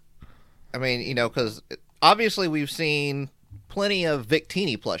really are. I mean, you know, because obviously we've seen plenty of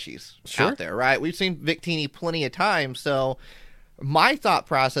Victini plushies out there, right? We've seen Victini plenty of times, so my thought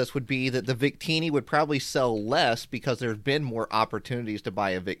process would be that the Victini would probably sell less because there's been more opportunities to buy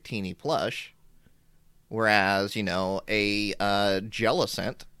a Victini plush, whereas, you know, a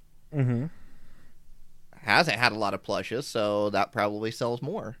Jellicent hasn't had a lot of plushes, so that probably sells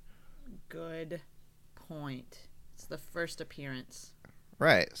more. Good point. It's the first appearance.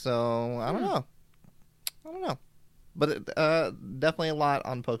 Right, so I don't know. But definitely a lot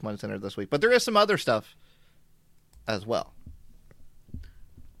on Pokemon Center this week. But there is some other stuff as well.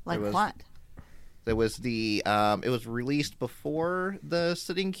 Like what? There was the it was released before the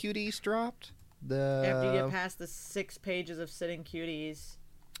Sitting Cuties dropped. After you get past the 6 pages of Sitting Cuties.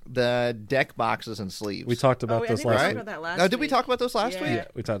 The deck boxes and sleeves. We talked about this last week. About that last Did we week. talk about those last Yeah. week? Yeah,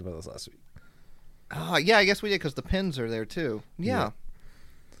 we talked about this last week. Oh, yeah, I guess we did because the pins are there too. Yeah.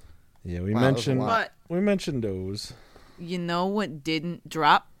 Yeah, we Wow, that was a mentioned lot. those. You know what didn't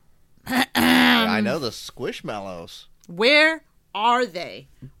drop? I know the Squishmallows. Where are they?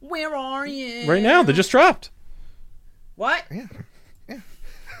 Where are you? Right now, they just dropped. What? Yeah.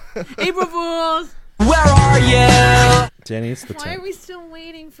 April Fools! Where are you? Danny, it's the Why time. are we still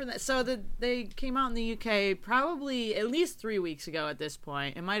waiting for that? So they came out in the UK probably at least 3 weeks ago at this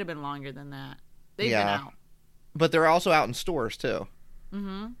point. It might have been longer than that. They've been out. But they're also out in stores too.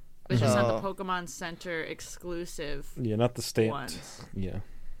 But just not the Pokemon Center exclusive Yeah, not the stamped. ones. Yeah,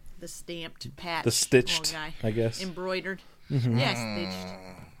 The stamped patch. the stitched, little guy. I guess. Embroidered. Yes, stitched.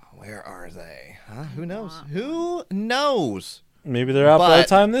 Where are they? Huh? Who knows? Who knows? Maybe they're out by the But-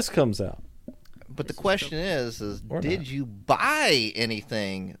 time this comes out. But the question is Or did not. you buy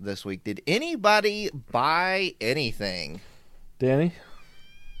anything this week? Did anybody buy anything? Danny?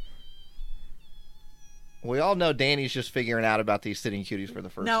 We all know Danny's just figuring out about these Sitting Cuties for the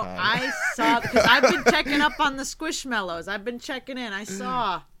first No, time. I saw because I've been checking up on the Squishmallows. I've been checking in. I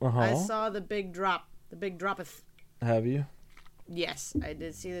saw the big drop. The big drop of. Have you? Yes, I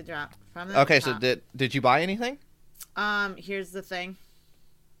did see the drop from the Okay, so top. did you buy anything? Here's the thing.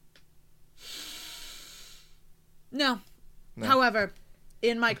 No. However,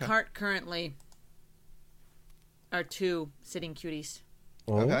 in my cart currently are 2 Sitting Cuties.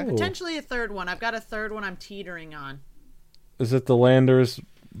 Oh. Okay. Potentially a third one. I've got a third one I'm teetering on. Is it the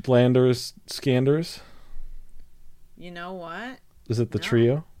Blanders, Scanders? You know what? Is it the No.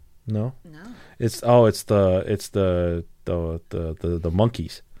 trio? No. No. It's the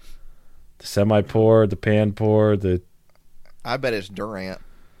monkeys. The semi-pour, the pan-pour, the. I bet it's Durant.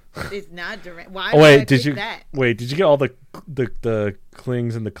 It's not direct. Why Oh would I wait, did pick you that? wait? Did you get all the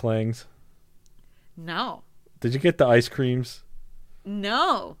clings and the clangs? No. Did you get the ice creams?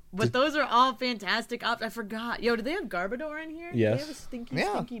 No. But those are all fantastic options. I forgot. Yo, did they have Garbodor in here? Yes. Did they have a stinky,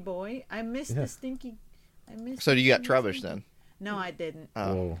 Yeah. stinky boy? I missed Yeah. the stinky. So you got the Trubbish stinky- then? No, I didn't.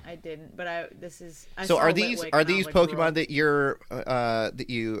 Whoa. I didn't. But I So saw are these Litwick are and I these was like, Pokemon "Bro." that you're that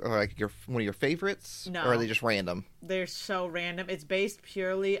you are like your one of your favorites? No. Or are they just random? They're so random. It's based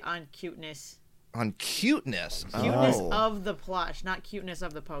purely on cuteness. On cuteness. Cuteness Oh. of the plush, not cuteness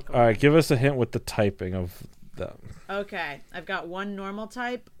of the Pokemon. All right, give us a hint with the typing of them. Okay, I've got 1 normal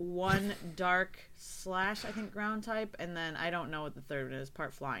type, 1 dark / I think ground type, and then I don't know what the third is.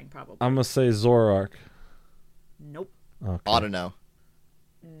 Part flying, probably. I'm gonna say Zoroark. Nope. Okay. Autono.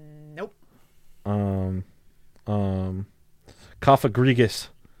 Nope. Cofagrigus.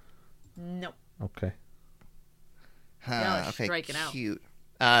 Nope. Okay. Y'all are Okay, striking out. cute.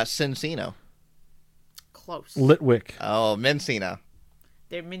 Cincino. Close. Litwick. Oh, Mincino.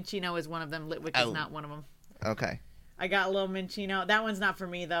 Their Minchino is one of them. Litwick Oh. is not one of them. Okay. I got a little Minchino. That one's not for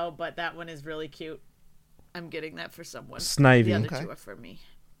me, though, but that one is really cute. I'm getting that for someone. The Snivy. other Okay. 2 are for me.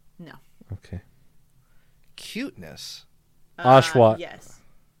 No. Okay. Cuteness. Oshawott. Yes.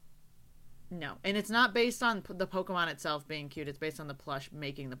 No. And it's not based on the Pokemon itself being cute. It's based on the plush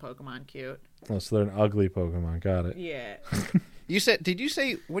making the Pokemon cute. Oh, so they're an ugly Pokemon. Got it. Yeah. You said? Did you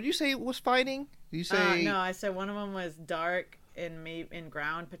say? What did you say was fighting? Did you say? No, I said one of them was dark and maybe in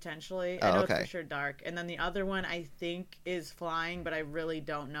ground potentially. Oh, I know okay. it's for sure dark. And then the other one I think is flying, but I really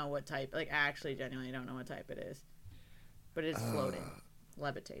don't know what type. Like, I actually genuinely don't know what type it is. But it's floating,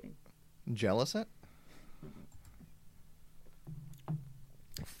 levitating. Jellicent?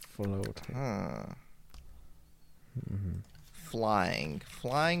 Float. Flying.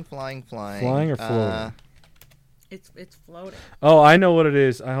 Flying. Flying or floating? It's floating. Oh, I know what it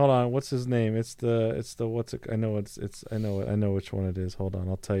is. Hold on. What's his name? It's the what's it? I know I know which one it is. Hold on.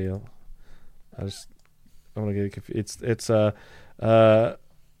 I'll tell you. I'm gonna get confused. It's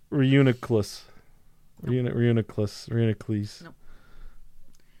Reuniclus. Reunicles. Nope.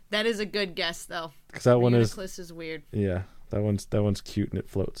 That is a good guess though. Because that one is weird. Yeah, that one's cute and it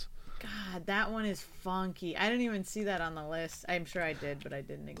floats. God, that one is funky. I didn't even see that on the list. I'm sure I did, but I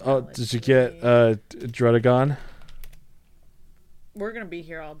didn't Oh, acknowledge. did you get Dredagon? We're gonna be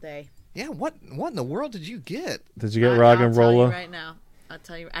here all day. Yeah, what in the world did you get? Did you get Rock and I'll tell you Rolla? right now. I'll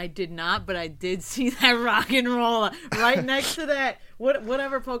tell you. I did not, but I did see that Rock and Rolla right next to that.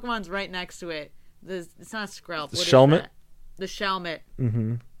 Whatever Pokemon's right next to it. It's not Skrelp. The What is Shelmet? that? The Shelmet.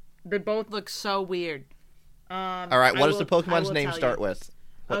 Mm-hmm. They both look so weird. All right, what does the Pokemon's name start with?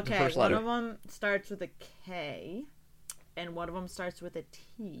 What's the Okay, first one letter? of them starts with a K, and one of them starts with a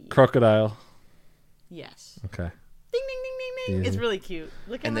T. Crocodile. Yes. Okay. Ding, ding, ding, ding, ding. Easy. It's really cute.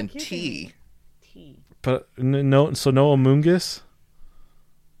 Look at And how then cute T. T. But no Amoonguss?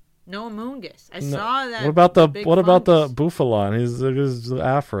 No Amoonguss. I saw that. What about the big the fungus. Bufalon? His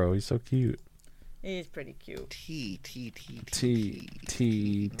afro. He's so cute. He's pretty cute. T.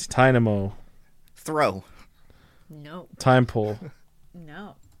 Tynamo. Throw. No. Time Pull.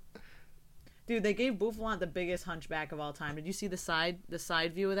 No. Dude, they gave Bufalon the biggest hunchback of all time. Did you see the side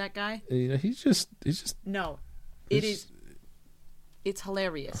view of that guy? He's just No. It's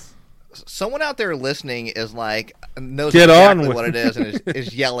hilarious. Someone out there listening is like knows Get exactly on with what it is and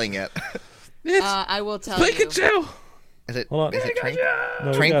is yelling it. I will tell you. Pikachu. Is it? Hold on. Is it No,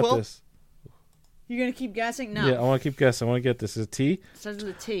 we Tranquil? got this. You're going to keep guessing? No. Yeah, I want to keep guessing. I want to get this. Is it T? It starts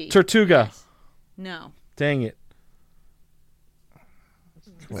with a T. Tortuga. Yes. No. Dang it.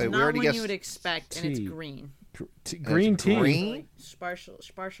 It's Wait, we not already one you guessed would expect, and it's T. green. Green tea. green?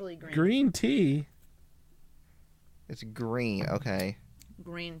 Partially green. Green tea. It's green. Okay.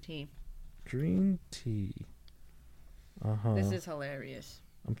 Green tea. Green tea. Uh-huh. This is hilarious.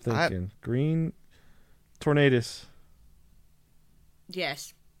 I'm thinking. Green Tornadus.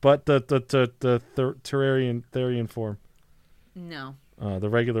 Yes. But the Terrarian form. No. The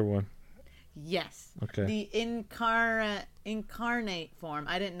regular one. Yes. Okay. The incarnate form.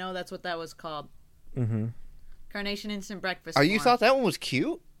 I didn't know that's what that was called. Mm-hmm. Carnation Instant Breakfast Oh, you form. thought that one was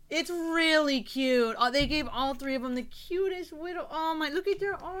cute? It's really cute. Oh, they gave all three of them the cutest little. Oh my! Look at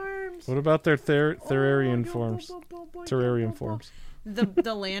their arms. What about their Terrarian Oh, forms? boy, Terrarium boy. forms. The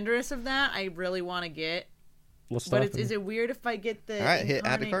Landorus of that I really want to get. Let's But stop is it weird if I get the All right, hit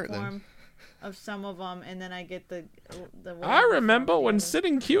add to incarnate cart then. form of some of them, and then I get the I remember when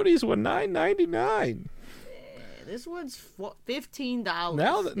sitting. sitting cuties were $9.99. This one's $15.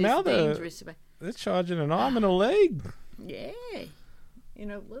 Now dangerous. they're charging an arm and a leg. Yeah.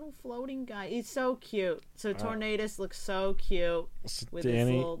 Little floating guy. He's so cute. So Tornadus looks so cute. With his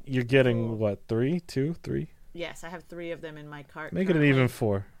Danny, little- you're getting little- what? 3, 2, 3? Yes, I have 3 of them in my cart. Make it an currently. even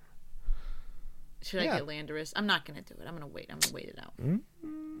 4. Should Yeah. I get Landorus? I'm not gonna do it. I'm gonna wait. I'm gonna wait it out.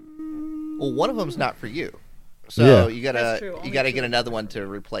 Well, one of them's not for you, so Yeah. you That's true. gotta Only get two. another one to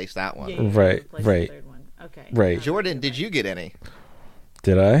replace that one. Yeah, you Right, replace the right. third one. Okay. Right. Jordan, did you get any?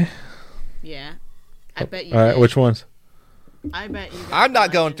 Did I? Yeah. I bet you. All right, did. which ones? I bet you. Got I'm the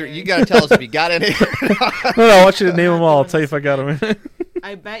not going through. You legendary. got to tell us if you got any. No, I want you to name them all. I'll tell you if I got them.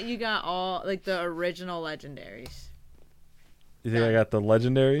 I bet you got all the original legendaries. You think I got the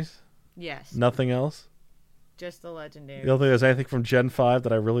legendaries? Yes. Nothing else? Just the legendaries. You don't think there's anything from Gen 5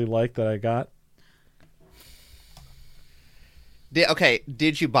 that I really like that I got?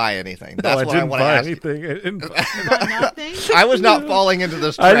 Did you buy anything? No, That's I what didn't I want to buy ask. anything. I didn't buy- You got nothing. I was not falling into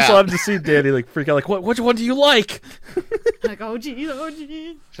this trap. I just wanted to see Danny freak out. Which one do you like? Like, oh geez.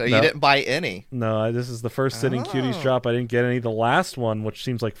 So you No. didn't buy any. No, this is the first sitting cuties Oh. drop. I didn't get any. The last one, which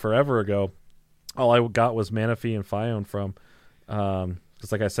seems like forever ago, all I got was Manaphy and Phione from.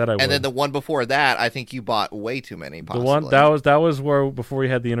 Because like I said, I would. And then the one before that, I think you bought way too many. The Possibly. one that was where before we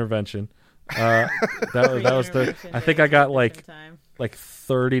had the intervention. That was the. I think I got like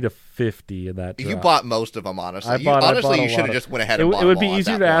 30 to 50 in that. You drop. bought most of them, honestly. I bought a you should lot have of- just went ahead It, and bought it would them be all at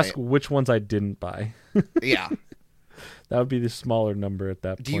easier that to ask point. which ones I didn't buy. Yeah. That would be the smaller number at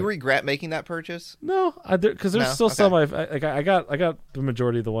that point. Do you regret making that purchase? No, because there's No? still Okay. some I got the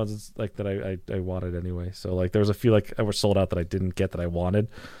majority of the ones that I wanted anyway. So like there was a few that were sold out that I didn't get that I wanted,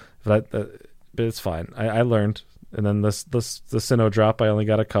 but it's fine. I learned, and then the Sinnoh drop I only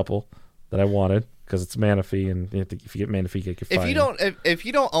got a couple that I wanted because it's Manaphy, and if you get Manaphy, you get Phione. If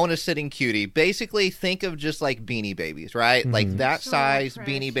you don't own a sitting cutie, basically think of just like Beanie Babies, right? Mm-hmm. Like that So size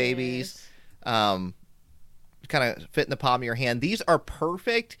precious. Beanie Babies, kind of fit in the palm of your hand. These are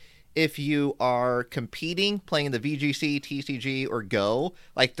perfect if you are competing, playing the VGC, TCG, or Go,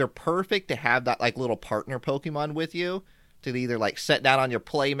 like they're perfect to have that like little partner Pokemon with you to either like set down on your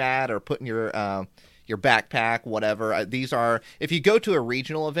play mat or put in your backpack, whatever. These are, if you go to a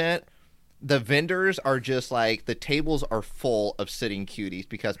regional event, the vendors are just like, the tables are full of sitting cuties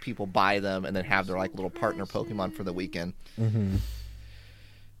because people buy them and then have their like little partner Pokemon for the weekend.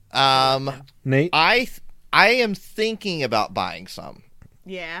 Nate, I am thinking about buying some.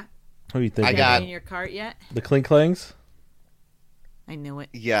 Yeah. who do you think? I got In your cart yet? the Clink Clangs. I knew it.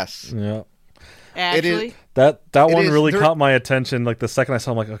 Yes. Yeah, Actually, that one is- really there- caught my attention. Like the second I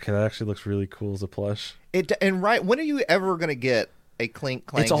saw, I'm like, okay, that actually looks really cool as a plush. And right, when are you ever going to get a Clink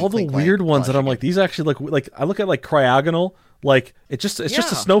Clank? It's all the weird ones that I'm like, these actually like I look at like Cryogonal, like it's just a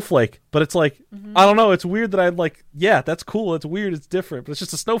snowflake, but it's like I don't know, it's weird that I'm like, yeah, that's cool, it's weird, it's different, but it's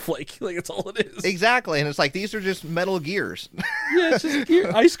just a snowflake, like it's all it is. Exactly, and it's like these are just Metal Gears. Yeah, it's just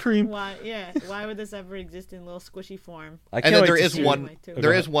ice cream. why? Yeah. Why would this ever exist in little squishy form? I And can't then wait there to is see- one. Too.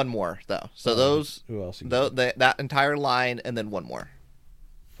 There is one more though. So those, Who else? You got? that entire line, and then one more.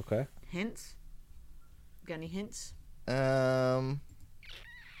 Okay. Hints? Got any hints?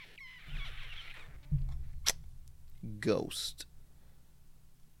 Ghost.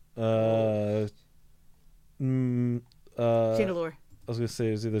 Chandelure. I was gonna say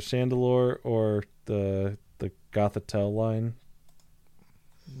it was either Chandelure or the Gothitelle line.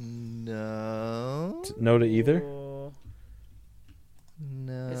 No. No to either. Oh,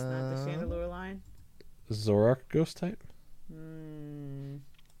 No. it's not the Chandelure line? Zoroark ghost type.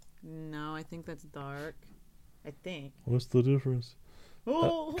 No, I think that's dark. I think. What's the difference?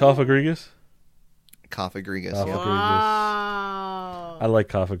 Oh, Coffagrigus. Coffagrigus. Coffagrigus. Yeah. wow. I like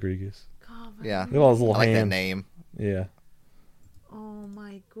Coffagrigus. Yeah. Look at all his little I like that hands. name. Yeah. Oh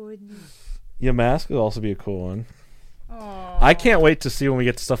my goodness. Yamask would also be a cool one. Oh. I can't wait to see when we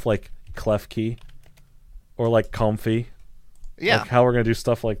get to stuff like Klefki or like Comfy. Yeah. Like how we're gonna do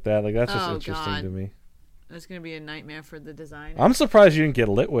stuff like that. Like that's just Oh, interesting God. to me. That's gonna be a nightmare for the design. I'm surprised you didn't get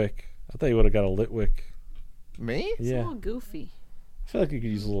a Litwick. I thought you would have got a Litwick. Me? It's a Yeah. little goofy. I feel like you could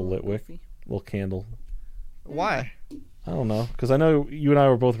use a little Litwick, Goofy. little candle. Why? I don't know, because I know you and I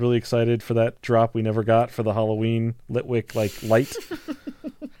were both really excited for that drop we never got for the Halloween Litwick like light.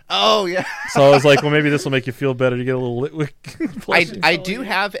 Oh yeah. So I was like, well, maybe this will make you feel better to get a little Litwick. plushie. I do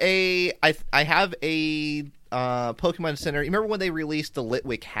have a I have a Pokemon Center. You remember when they released the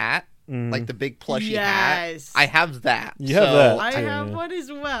Litwick hat, like the big plushy hat? Yes. I have that. You have that. I Yeah. have one as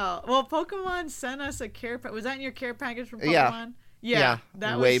well. Well, Pokemon sent us a care pack. Was that in your care package from Pokemon? Yeah. Yeah,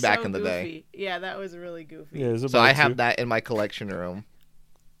 that way was back so in the day. goofy. Yeah, that was really goofy. Yeah, there's So about I have two. that in my collection room.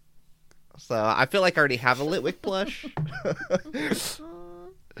 So I feel like I already have a Litwick plush.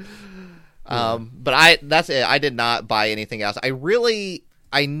 But that's it. I did not buy anything else.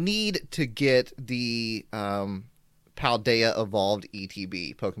 I need to get the Paldea Evolved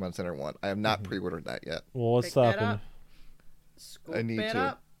ETB Pokemon Center 1. I have not pre-ordered that yet. Well, what's Pick that stopping? up. Scoop I need it to.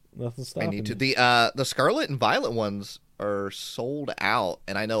 up. Nothing's I stopping. need to. you. The Scarlet and Violet ones are sold out,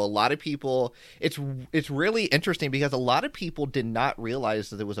 and I know a lot of people. It's really interesting because a lot of people did not realize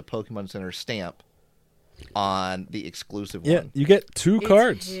that there was a Pokemon Center stamp on the exclusive Yeah, one. you get two It's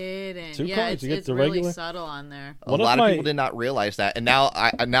cards. hidden. Two yeah, cards. It's, You get it's the really regular- subtle on there. A One of lot of my- people did not realize that, and now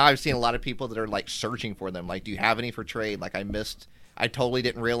I've seen a lot of people that are like searching for them. Like, do you have any for trade? Like, I totally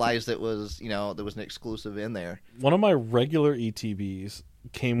didn't realize that was there was an exclusive in there. One of my regular ETBs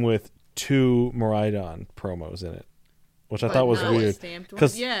came with 2 Miraidon promos in it, which I But thought was not a weird stamped one?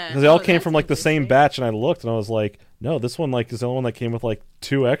 because Yeah. they all Oh, came that's from like the same interesting. batch, and I looked and I was like, no, this one like is the only one that came with like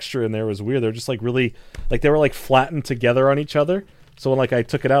 2 extra in there. It was weird. They're just like really like they were like flattened together on each other. So when like I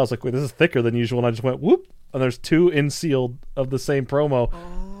took it out, I was like, wait, this is thicker than usual, and I just went whoop, and there's 2 in-sealed of the same promo.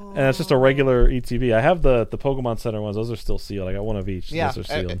 And it's just a regular ETB. I have the Pokemon Center ones; those are still sealed. I got one of each. Yeah, Those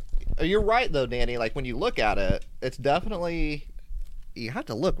are sealed. you're right though, Danny. Like when you look at it, it's definitely you have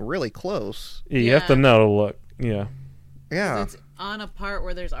to look really close. Yeah, you have to Yeah. know to look. Yeah. Yeah, It's on a part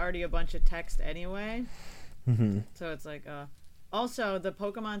where there's already a bunch of text anyway. Mm-hmm. So it's like, also the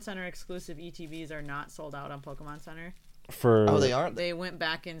Pokemon Center exclusive ETBs are not sold out on Pokemon Center. For oh, they aren't. They went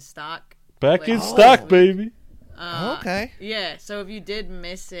back in stock. back like, in last stock, week. baby. Okay, Yeah, so if you did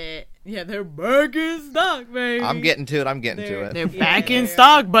miss it, yeah, they're back in stock, baby. I'm getting to it. They're They're back in they're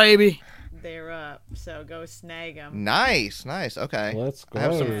stock, baby. They're up, so go snag them. Nice. Okay. Let's go. I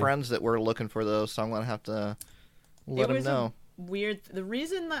have some friends that were looking for those, so I'm gonna have to let them know. Weird. The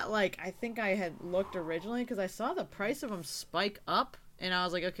reason that like I think I had looked originally because I saw the price of them spike up, and I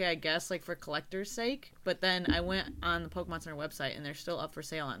was like, okay, I guess like for collector's sake. But then I went on the Pokemon Center website, and they're still up for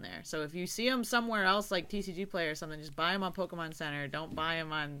sale on there. So if you see them somewhere else, like TCG Play or something, just buy them on Pokemon Center. Don't buy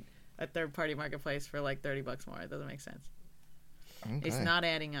them on a third-party marketplace for like $30 more. It doesn't make sense. Okay. It's not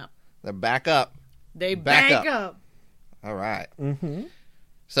adding up. They're back up. They Back back up. All right. Mm-hmm.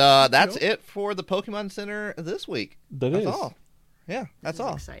 So that's it for the Pokemon Center this week. That's all. Yeah, that's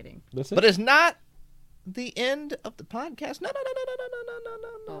all. Exciting. That's it. But it's not the end of the podcast. No.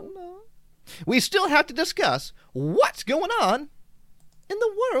 We still have to discuss what's going on in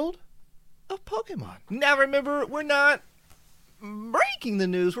the world of Pokemon. Now remember, we're not breaking the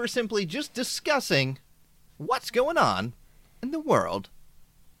news. We're simply just discussing what's going on in the world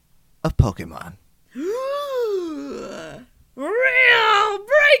of Pokemon. Real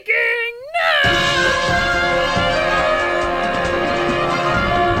breaking news!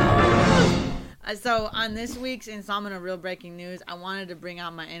 So on this week's installment of Real Breaking News, I wanted to bring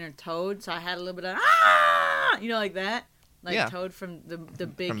out my inner Toad, so I had a little bit of like that, like Toad from the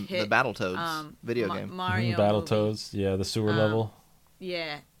big from hit, the Battletoads video game. Mario Battletoads, movie. yeah, the sewer level.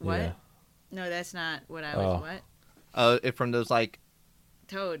 Yeah, what? Yeah. No, that's not what I was. What? From those like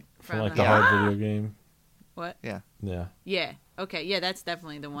Toad from like the hard video game. What? Yeah. Yeah. Okay. Yeah, that's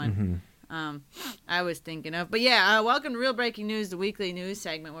definitely the one. Mm-hmm. I was thinking of. But yeah, welcome to Real Breaking News, the weekly news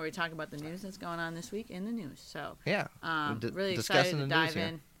segment where we talk about the news that's going on this week in the news. So yeah, really excited to dive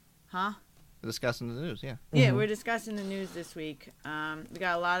in. Huh? Discussing the news, yeah. Yeah, we're discussing the news this week. We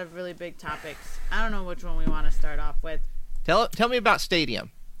got a lot of really big topics. I don't know which one we want to start off with. Tell me about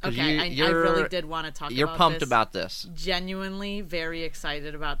Stadium. Okay, I really did want to talk about this. You're pumped about this. Genuinely very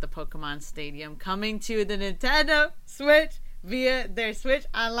excited about the Pokemon Stadium coming to the Nintendo Switch via their Switch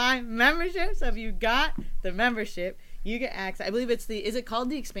Online membership. So if you got the membership, you get access. I believe is it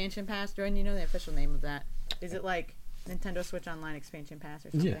called the Expansion Pass? Jordan, you know the official name of that? Is it like Nintendo Switch Online Expansion Pass or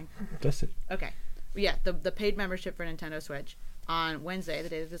something? Yeah, that's it. Okay. Yeah, the paid membership for Nintendo Switch. On Wednesday, the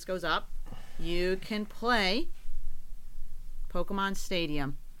day that this goes up, you can play Pokemon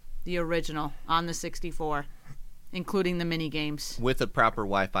Stadium, the original, on the 64, including the mini games. With a proper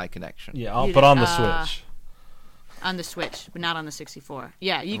Wi-Fi connection. Yeah, but on the Switch. On the Switch, but not on the 64.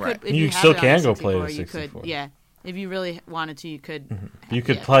 Yeah, you could. If you have still it on can the go 64, play the you 64. could. Yeah, if you really wanted to, you could. Mm-hmm. You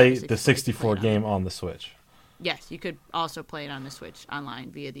could play the 64 game on the Switch. Yes, you could also play it on the Switch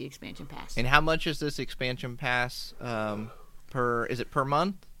online via the Expansion Pass. And how much is this Expansion Pass is it per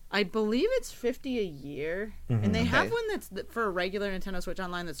month? I believe it's $50 a year, and they have one that's for a regular Nintendo Switch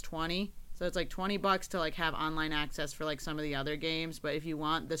Online that's $20. So it's like $20 to like have online access for like some of the other games. But if you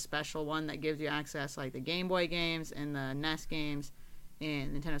want the special one that gives you access like the Game Boy games and the NES games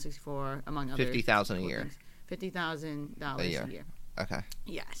and Nintendo 64, among other $50,000 a year. $50,000 a year. Okay.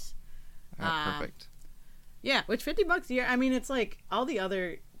 Yes. Perfect. Yeah, which $50 a year. I mean, it's like all the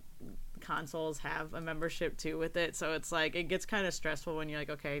other consoles have a membership too with it, so it's like it gets kind of stressful when you're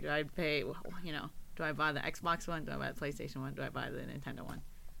like, okay, do I pay? Do I buy the Xbox one? Do I buy the PlayStation one? Do I buy the Nintendo one?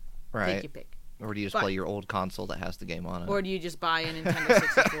 Right. Take your pick. Or do you just play your old console that has the game on it? Or do you just buy a Nintendo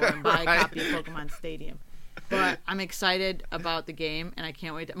 64 and buy a copy of Pokemon Stadium? But I'm excited about the game, and I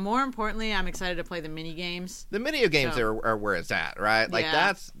can't wait. More importantly, I'm excited to play the mini games. The mini games are where it's at, right? Like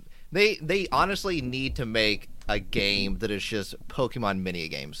that's they honestly need to make a game that is just Pokemon mini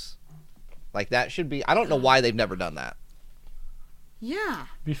games. Like that should be. I don't know why they've never done that. Yeah,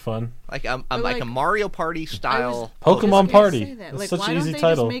 be fun. Like like a Mario Party style Pokemon Party. That. It's like, such why an easy don't they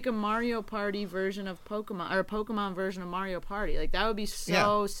title. just make a Mario Party version of Pokemon or a Pokemon version of Mario Party? Like that would be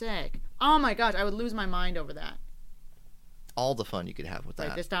so sick. Oh my gosh, I would lose my mind over that. All the fun you could have with that.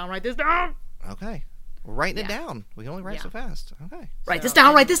 Write this down. Write this down. Okay, we're writing it down. We can only write so fast. Okay. Write this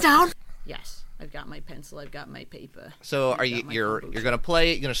down. Write this down. Yes, I've got my pencil. I've got my paper. So you're gonna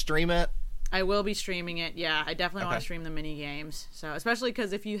play it? You're gonna stream it? I will be streaming it. Yeah, I definitely want to stream the mini games. So especially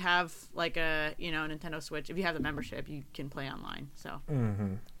because if you have like a Nintendo Switch, if you have the membership, you can play online. So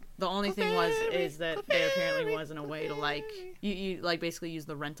the only thing is that there apparently wasn't a way to like you like basically use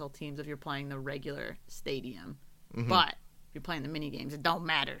the rental teams if you're playing the regular Stadium, but if you're playing the mini games, it don't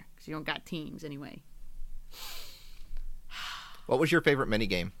matter because you don't got teams anyway. What was your favorite mini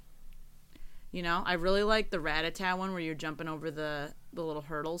game? I really like the Rattata one where you're jumping over the little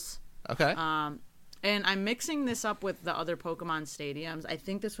hurdles. Okay. And I'm mixing this up with the other Pokemon Stadiums. I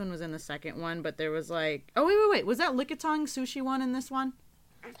think this one was in the second one, but there was like... Oh, wait. Was that Lickitung Sushi one in this one?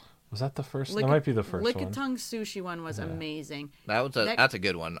 Was that the first? That might be the first one. Lickitung Sushi one was amazing. That's a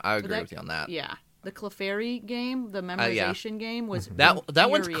good one. I agree with you on that. Yeah. The Clefairy game, the memorization game, was that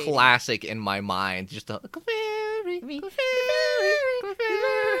one's classic in my mind. Just the Clefairy.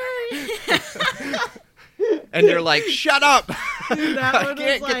 And they're like, shut up! That I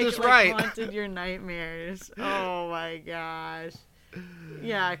can't get this right. Haunted your nightmares. Oh my gosh.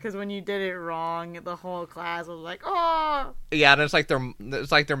 Yeah, because when you did it wrong, the whole class was like, "Oh, Yeah, and it's like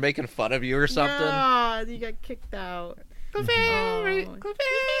they're making fun of you or something. yeah, you got kicked out." Clefairy, Oh.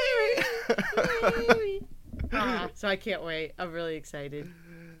 Clefairy. So I can't wait. I'm really excited.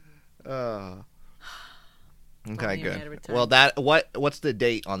 Okay, Only a matter good. of time. Well, what's the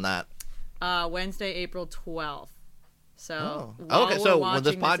date on that? Wednesday, April 12th. So, Oh. Okay, so when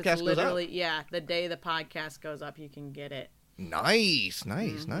this watching podcast it's goes up. literally, yeah, the day the podcast goes up, you can get it. Nice.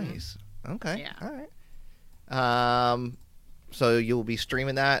 Okay. Yeah. All right. So you'll be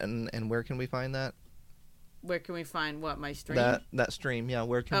streaming that, and where can we find that? Where can we find what, my stream? That stream, yeah.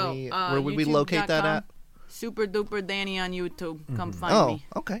 Where would we YouTube.com. locate that at? Super Duper Dani on YouTube. Come find Oh, me.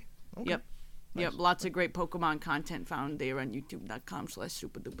 okay. Yep. Yep, lots of great Pokemon content found there on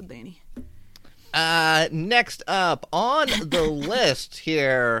youtube.com/superduperdani. Next up on the list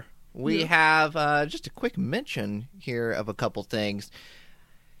here, we have just a quick mention here of a couple things.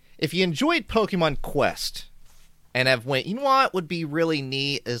 If you enjoyed Pokemon Quest and have went, you know what would be really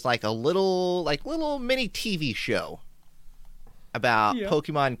neat is like a little mini TV show about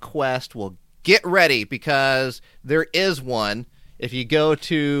Pokemon Quest. Well, get ready because there is one. If you go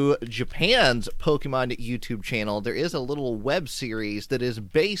to Japan's Pokemon YouTube channel, there is a little web series that is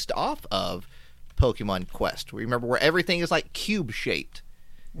based off of Pokemon Quest. Remember where everything is like cube shaped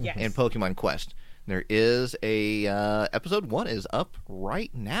in Pokemon Quest. There is a episode 1 is up right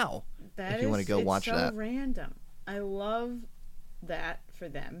now. If you want to go watch that. It's so random. I love that for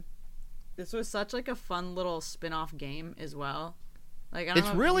them. This was such like a fun little spin-off game as well. Like I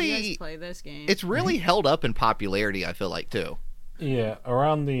don't know if you guys play this game. It's really held up in popularity, I feel like, too. Yeah,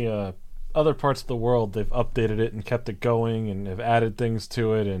 around the other parts of the world, they've updated it and kept it going and have added things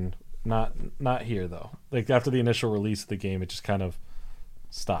to it, and not here though. Like after the initial release of the game, it just kind of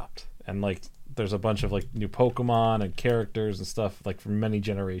stopped. And like there's a bunch of like new Pokemon and characters and stuff like from many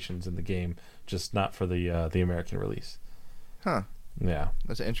generations in the game, just not for the American release. Huh. Yeah.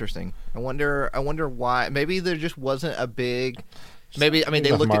 That's interesting. I wonder why. Maybe there just wasn't a big. Maybe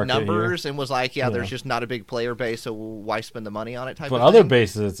they looked at numbers and was like, there's just not a big player base, so why spend the money on it? But other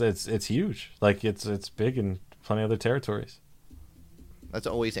bases, it's huge. Like it's big in plenty of other territories. That's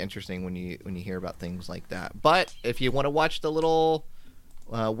always interesting when you hear about things like that. But if you want to watch the little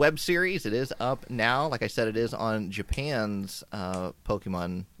web series, it is up now. Like I said, it is on Japan's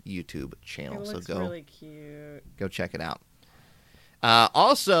Pokemon YouTube channel. It looks really cute. Go check it out.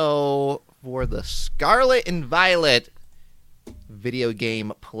 Also, for the Scarlet and Violet video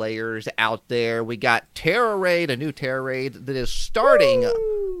game players out there, we got Tera Raid, a new Tera Raid that is starting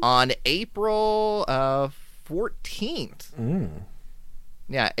on April 14th.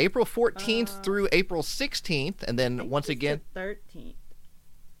 Yeah, April 14th through April 16th, and then once again, the 13th.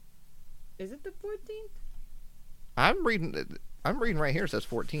 Is it the 14th? I'm reading right here. It says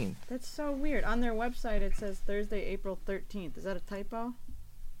 14. That's so weird. On their website, it says Thursday, April 13th. Is that a typo?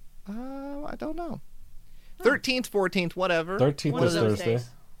 I don't know. 13th, 14th, whatever. 13th One is of those Thursday. days.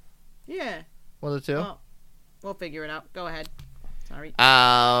 Yeah. One of the two. Well, we'll figure it out. Go ahead. Sorry.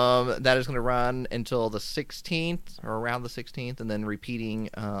 That is going to run until the 16th or around the 16th, and then repeating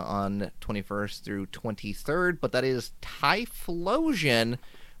on 21st through 23rd. But that is Typhlosion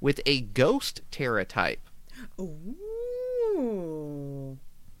with a Ghost Tera type. Ooh.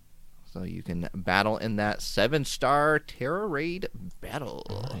 So you can battle in that 7-star Tera Raid battle.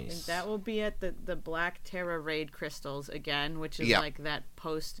 And that will be at the Black Tera Raid crystals again, which is like that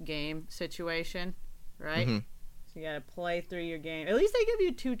post-game situation, right? Mm-hmm. So you got to play through your game. At least they give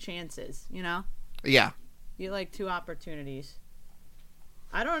you 2 chances, you know? Yeah. You get like 2 opportunities.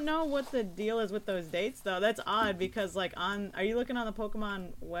 I don't know what the deal is with those dates, though. That's odd because, like, are you looking on the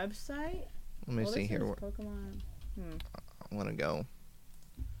Pokemon website? Let me see here. Pokemon. I want to go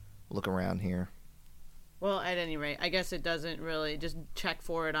look around here. Well, at any rate, I guess it doesn't really. Just check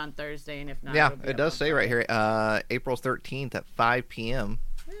for it on Thursday, and if not, Yeah, it'll be it up does on say right Friday. here, April 13th at 5 p.m.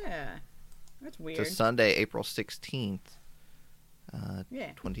 Yeah, that's weird. to Sunday, April 16th,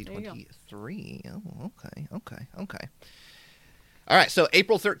 Yeah, 2023. Oh, okay. All right, so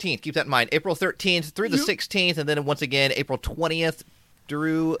April 13th, keep that in mind. April 13th through the 16th, and then once again, April 20th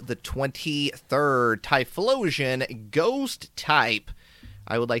through the 23rd. Typhlosion Ghost type.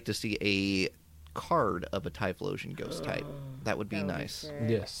 I would like to see a card of a Typhlosion Ghost type. That would be nice.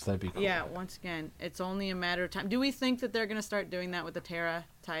 Yes, that'd be cool. Yeah, once again, it's only a matter of time. Do we think that they're going to start doing that with the Terra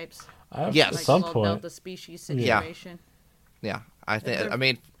types? Yes. At Like some little point. Delta species situation? Yeah, I think. I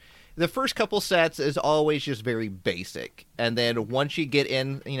mean, the first couple sets is always just very basic, and then once you get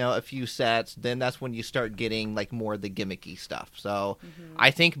in, a few sets, then that's when you start getting like more of the gimmicky stuff. So,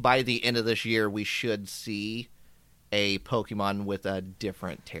 I think by the end of this year, we should see a Pokemon with a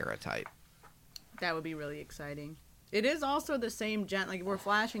different Tera type. That would be really exciting. It is also the same gen. Like, we're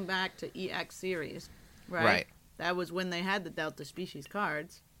flashing back to EX series, right? Right. That was when they had the Delta Species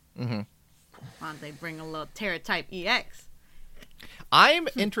cards. Mm-hmm. Why don't they bring a little Tera type EX? I'm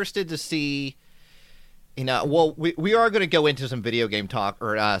interested to see. Well, we are going to go into some video game talk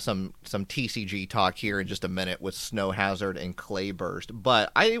or some TCG talk here in just a minute with Snow Hazard and Clayburst.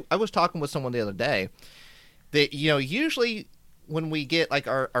 But I was talking with someone the other day that, usually when we get like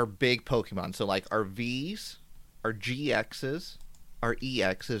our big Pokemon, so like our Vs, our GXs, our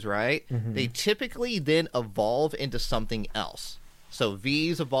EXs, right? Mm-hmm. They typically then evolve into something else. So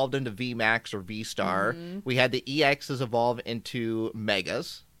Vs evolved into VMAX or V-Star. Mm-hmm. We had the EXs evolve into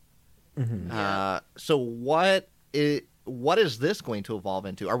Megas. Mm-hmm. So what is this going to evolve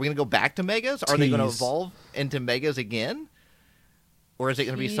into? Are we going to go back to Megas? Are they going to evolve into Megas again? Or is it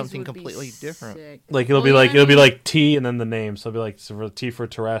going to be something completely different? Like it'll be like T and then the name. So it'll be like for T for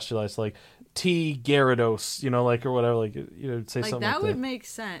Terrestrialized, like T Gyarados, or whatever. Like say like something that like would make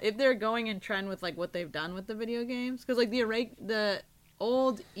sense if they're going in trend with like what they've done with the video games. Because like the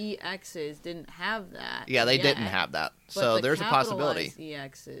old EXs didn't have that. Yeah, they didn't have that. So there's a possibility.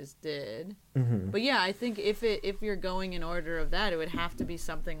 EXs did. Mm-hmm. But yeah, I think if you're going in order of that, it would have to be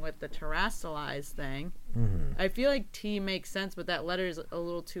something with the terrestrialized thing. Mm-hmm. I feel like T makes sense, but that letter is a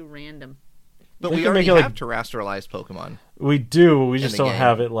little too random. But we already have terrestrialized Pokemon. We do. We just don't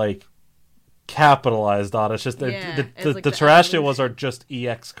have it like capitalized on. It's just the terrestrial ones are just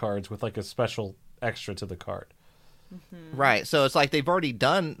EX cards with like a special extra to the card. Mm-hmm. Right, so it's like they've already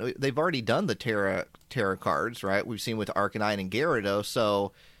done the Tera cards, right? We've seen with Arcanine and Gyarados,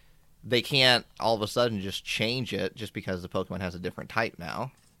 so they can't all of a sudden just change it just because the Pokemon has a different type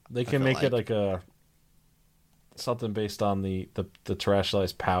now. They can make it like a something based on the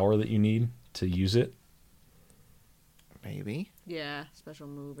terrestrialized power that you need to use it. Maybe. Yeah, special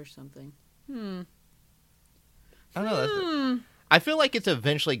move or something. I don't know. I feel like it's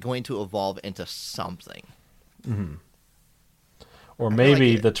eventually going to evolve into something. Mm-hmm. Or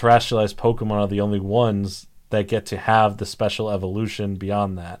maybe the terrestrialized Pokemon are the only ones that get to have the special evolution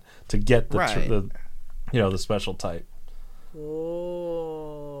beyond that to get the special type.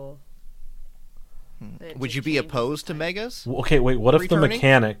 Oh. Would you be opposed to Megas? Okay, wait. What if the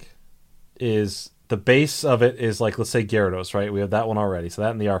mechanic is the base of it is like, let's say Gyarados, right? We have that one already, so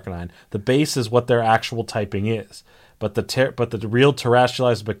that and the Arcanine. The base is what their actual typing is, but the real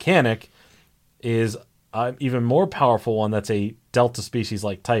terrestrialized mechanic is even more powerful one that's a Delta species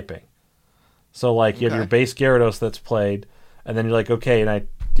like typing. So like you have your base Gyarados that's played, and then you're like, okay, and I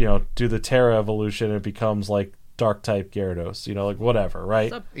do the Tera evolution, and it becomes like Dark type Gyarados, like whatever,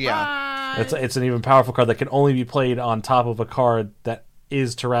 right? Surprise! Yeah, it's an even powerful card that can only be played on top of a card that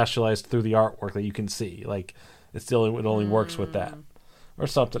is terrestrialized through the artwork that you can see. Like it only works with that or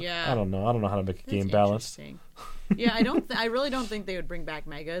something. Yeah. I don't know how to make a game balanced. Yeah, I really don't think they would bring back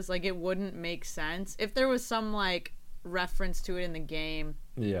Megas. Like, it wouldn't make sense if there was some like reference to it in the game.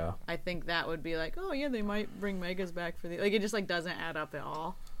 Yeah, I think that would be like, oh yeah, they might bring Megas back for the like. It just like doesn't add up at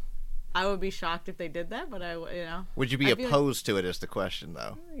all. I would be shocked if they did that, but Would you be opposed to it? Is the question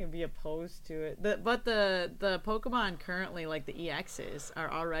though? I would be opposed to it. But the Pokemon currently, like the EXs,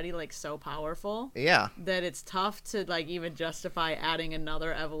 are already like so powerful. Yeah. That it's tough to like even justify adding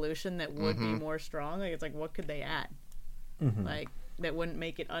another evolution that would be more strong. Like it's like, what could they add? Mm-hmm. Like that wouldn't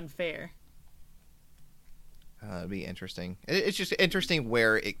make it unfair. It'd be interesting. It's just interesting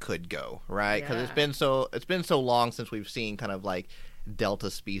where it could go, right? Because it's been so long since we've seen kind of like Delta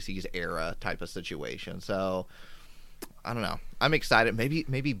species era type of situation. So I don't know. I'm excited.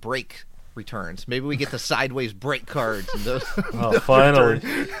 Maybe Break returns. Maybe we get the sideways Break cards. And those, finally,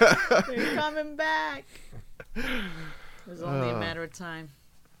 they're coming back. It was only a matter of time.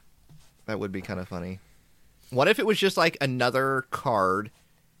 That would be kind of funny. What if it was just like another card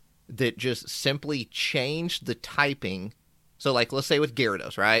that just simply changed the typing? So like, let's say with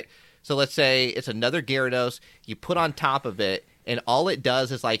Gyarados, right? So let's say it's another Gyarados, you put on top of it, and all it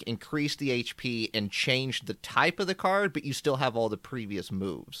does is like increase the HP and change the type of the card, but you still have all the previous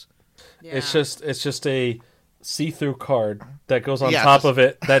moves. Yeah. It's just a see-through card that goes on top of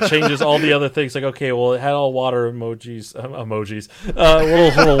it that changes all the other things. Like, okay, well, it had all water emojis,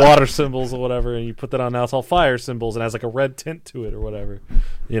 little water symbols or whatever, and you put that on. Now it's all fire symbols and has like a red tint to it or whatever.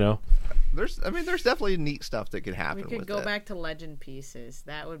 There's definitely neat stuff that could happen. We could go back to legend pieces.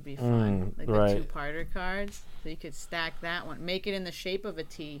 That would be fun. Like the two-parter cards. So you could stack that one, make it in the shape of a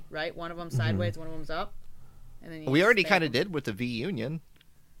T, right? One of them sideways, one of them's up. And then we already kind of did with the V Union.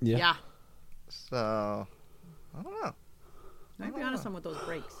 Yeah. So I don't know. Might be onto some with those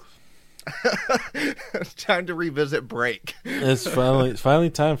breaks. It's time to revisit break. It's finally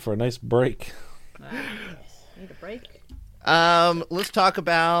time for a nice break. Need a break. Let's talk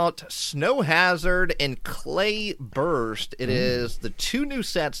about Snow Hazard and Clay Burst. It is the 2 new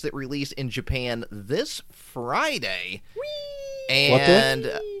sets that release in Japan this Friday. Whee! And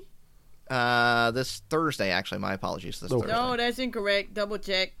this Thursday, actually. My apologies. This Thursday. No, that's incorrect. Double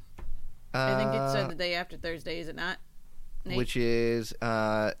check. I think it's the day after Thursday, is it not? Nate? Which is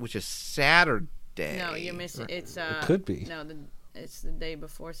Saturday. No, you're missing. It's It could be. No, it's the day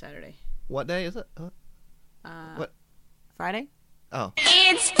before Saturday. What day is it? What? Friday? Oh.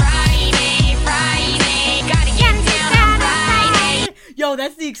 It's Friday, gotta get down on Friday. Yo,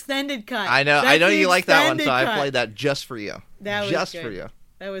 that's the extended cut. I know That's you the like that one, extended so I cut. played that just for you. That was just good. for you.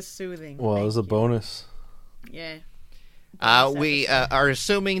 That was soothing. Well, it was a Thank bonus. you. Yeah. We are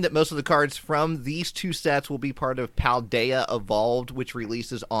assuming that most of the cards from these 2 sets will be part of Paldea Evolved, which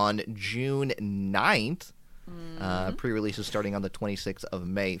releases on June 9th. Pre-releases starting on the 26th of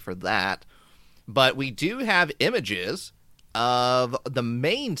May for that. But we do have images of the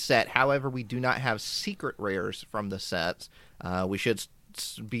main set. However, we do not have secret rares from the sets. We should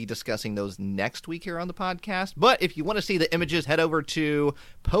be discussing those next week here on the podcast. But if you want to see the images, head over to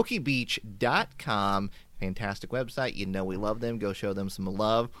pokebeach.com. Fantastic website. You know we love them. Go show them some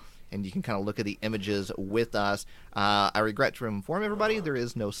love. And you can kind of look at the images with us. I regret to inform everybody there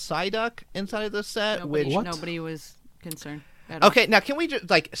is no Psyduck inside of this set. Nobody was concerned at all. Okay, now can we just,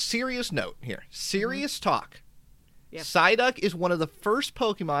 serious note here. Serious talk. Yep. Psyduck is one of the first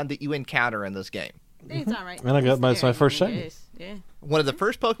Pokemon that you encounter in this game. It's all right. And I got my first shiny. Yeah. One of the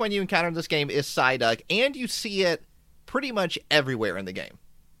first Pokemon you encounter in this game is Psyduck, and you see it pretty much everywhere in the game.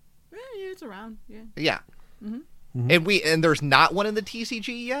 Yeah, it's around. Yeah. Yeah. Mm-hmm. And there's not one in the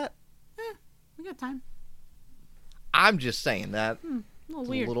TCG yet? We got time. I'm just saying that. A little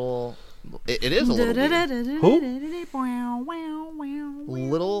weird. It is a little weird.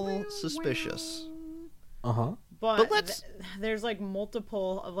 Little suspicious. Uh-huh. But let's... there's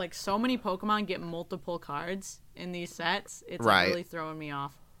multiple of so many Pokemon get multiple cards in these sets. It's Right. really throwing me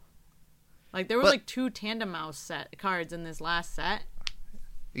off. There was 2 Tandem Mouse cards in this last set.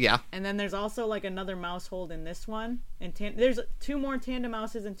 Yeah. And then there's also another mouse hold in this one. And there's 2 more Tandem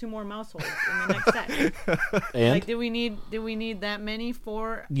Mouses and 2 more mouse holds in the next set. And do we need that many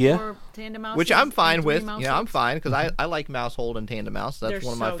for Tandem Mouses? Which I'm fine and 3 with. mouse Yeah, I'm holds? fine because I like Mouse Hold and Tandem Mouse. That's They're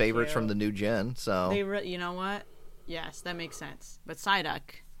one of my so favorites cute. from the new gen. So You know what? Yes, that makes sense. But Psyduck.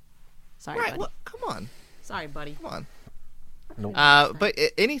 Sorry, right. buddy. Well, come on. Sorry, buddy. Come on. Nope. But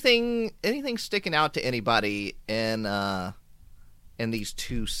anything sticking out to anybody in these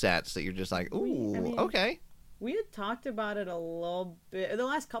 2 sets that you're just like, ooh, okay. We had talked about it a little bit the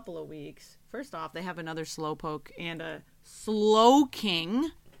last couple of weeks. First off, they have another Slowpoke and a Slowking.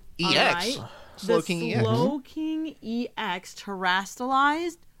 EX. Right? Slowking EX. Slowking EX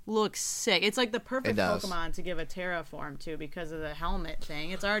terrestrialized looks sick. It's the perfect It does. Pokemon to give a Terraform to because of the helmet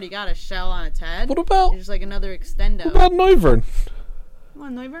thing. It's already got a shell on its head. What about It's just another extendo. what about Noivern? Come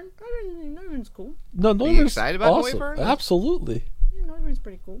on, Noivern? Noivern's cool. No, Are you Noivern's excited about awesome. Noivern? Absolutely. Yeah, Noivern's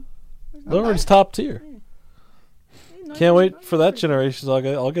pretty cool. Noivern's top tier. Yeah, Can't wait Noivern's for that pretty generation.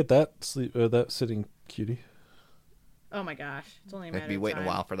 I'll get that that sitting cutie. cool. Oh my gosh. It's only a matter I'd be of waiting time. a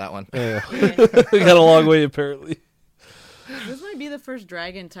while for that one. Yeah. Yeah. We got a long way apparently. This might be the first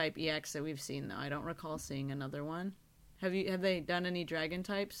dragon type EX that we've seen, though. I don't recall seeing another one. Have they done any dragon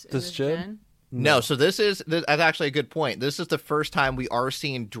types in This this gen? gen? No, so that's actually a good point. This is the first time we are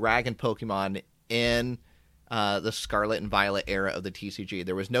seeing dragon Pokemon in the Scarlet and Violet era of the TCG.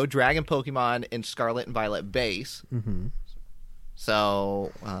 There was no dragon Pokemon in Scarlet and Violet base. Mm-hmm.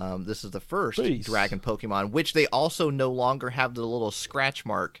 So this is the first Base. dragon Pokemon, which they also no longer have the little scratch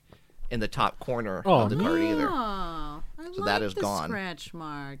mark in the top corner Oh, of the card either. Oh, I So like that is the gone. scratch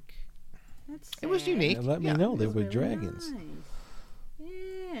mark. That's It was sad. unique. And let me Yeah. know they That's were really dragons. nice.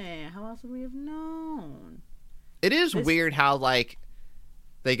 Yeah, how else would we have known? It is weird how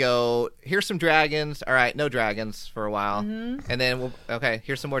they go, here's some dragons. All right, no dragons for a while, and then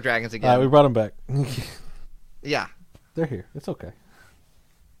here's some more dragons again. We brought them back. Yeah, They're here. It's okay.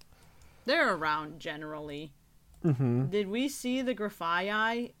 They're around generally. Mm-hmm. Did we see the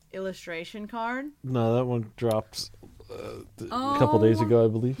Grafai illustration card? No, that one dropped a couple days ago, I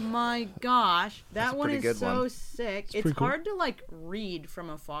believe. My gosh, That's that a one pretty is good so one. sick. It's pretty cool. hard to read from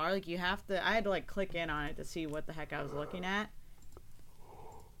afar. You have to. I had to click in on it to see what the heck I was looking at.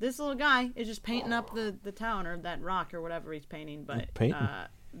 This little guy is just painting up the town or that rock or whatever he's painting, but Painting.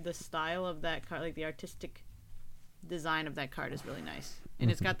 the style of that card, the artistic design of that card is really nice,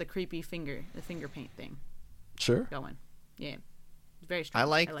 and it's got the creepy finger paint thing Sure. going. Yeah. Very strange. I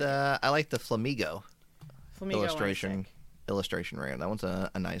like the Flamigo Flamingo one is illustration sick. rare. That one's a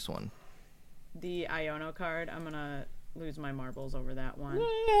nice one. The Iono card, I'm gonna lose my marbles over that one. Yeah,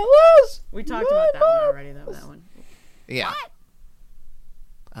 We talked about that one already, though. That one. Yeah.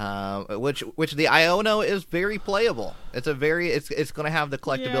 Which the Iono is very playable. It's going to have the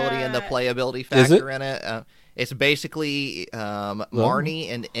collectability and the Yeah. playability Is it? factor in it. It's basically Marnie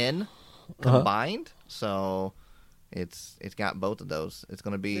and N combined. So it's got both of those. It's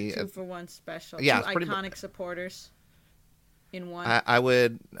going to be The 2-for-1 special. yeah, Two it's pretty iconic supporters in one. I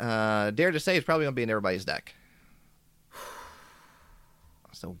would dare to say it's probably going to be in everybody's deck.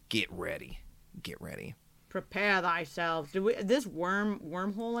 So get ready. Prepare thyself. This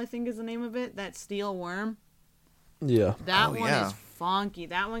wormhole, I think is the name of it. That steel worm. Yeah. That Oh, one yeah. is funky.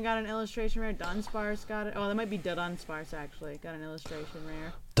 That one got an illustration rare. Dunsparce got it. Oh, that might be Dunsparce actually. Got an illustration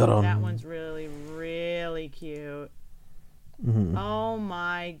rare. Ta-dum. That one's really, really cute. Mhm. Oh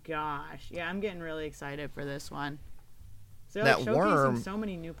my gosh. Yeah, I'm getting really excited for this one. So That like showcasing worm- so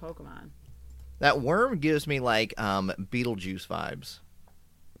many new Pokemon. That worm gives me like Beetlejuice vibes.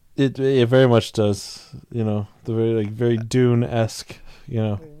 It very much does. You know, the very Dune-esque. You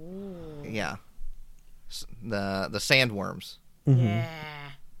know. Yeah. The sandworms. Mm-hmm. Yeah.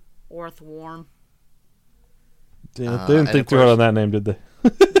 Orthworm. They and didn't of think too hard course- on that name, did they? No,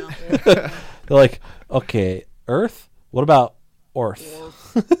 Orthworm. They're like, okay, Earth. What about Orth?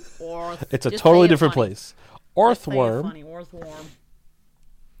 Orth. It's a Just totally say it different funny. place. Just say it Orthworm. funny.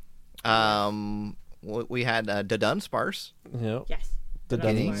 Orthworm. We had the Dunsparce Yep. Yes. The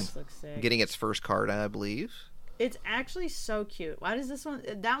Getting- Dunsparce looks sick. getting its first card, I believe. It's actually so cute. Why does this one?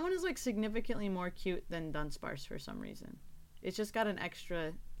 That one is like significantly more cute than Dunsparce for some reason. It's just got an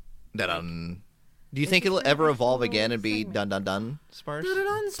extra. Dun. Do you It's think just it'll an ever extra evolve little again and be segment. dun Sparse?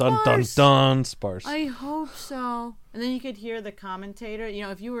 Dun sparse. I hope so. And then you could hear the commentator. You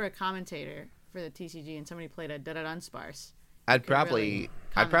know, if you were a commentator for the TCG and somebody played a Dunsparce. I'd could probably really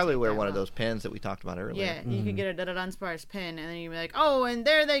I'd probably commentate wear that one of well. those pins that we talked about earlier. Yeah, you could get a Dunsparce pin, and then you'd be like, oh, and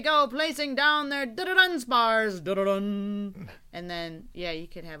there they go, placing down their Dunsparce. Dun. And then, yeah, you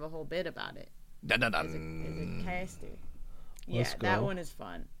could have a whole bit about it. Dun. Is it caster? Yeah, Let's that go. one is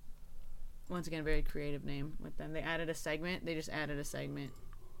fun. Once again, very creative name with them. They added a segment. They just added a segment.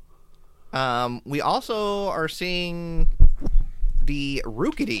 We also are seeing the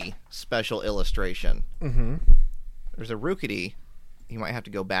Rookity special illustration. Mm-hmm. There's a Rookity. You might have to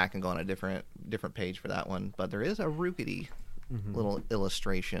go back and go on a different page for that one, but there is a Rookity little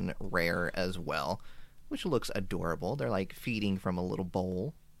illustration rare as well, which looks adorable. They're like feeding from a little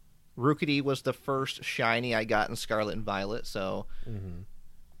bowl. Rookity was the first shiny I got in Scarlet and Violet, so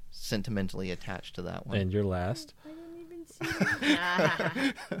sentimentally attached to that one. And your last. I didn't even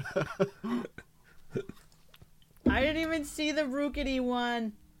see I didn't even see the Rookity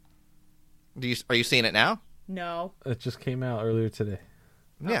one. Are you seeing it now? No. It just came out earlier today.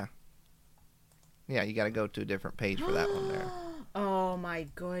 Yeah. Yeah, you got to go to a different page for that one there. Oh my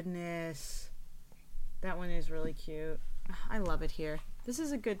goodness. That one is really cute. I love it here. This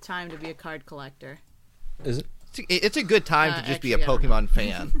is a good time to be a card collector. Is it? It's a good time to just be a actually, I don't Pokemon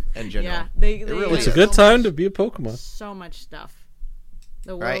fan in general. Yeah, they really It's is. a good so time much- to be a Pokemon. So much stuff.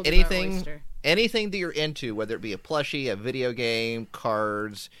 The world Right? is our Anything oyster. that you're into, whether it be a plushie, a video game,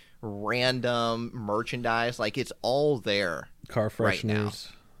 cards, random merchandise, like it's all there. Car right now. fresheners.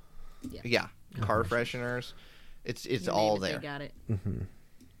 Yeah, car fresheners. It's You all name it, there. They got it.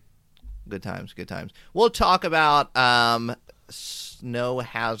 Good times, good times. We'll talk about Snow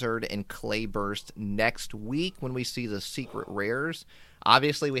Hazard and Clay Burst next week when we see the secret rares.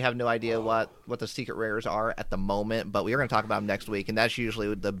 Obviously, we have no idea what the secret rares are at the moment, but we are going to talk about them next week, and that's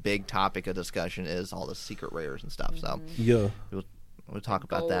usually the big topic of discussion is all the secret rares and stuff. So Yeah. we'll talk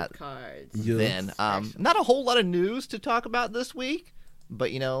about Gold that cards. Yeah. then. Not a whole lot of news to talk about this week,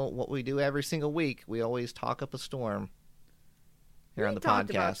 but you know what we do every single week, we always talk up a storm here on the talked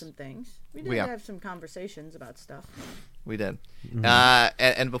about podcast. some things. We did Yeah. have some conversations about stuff. We did.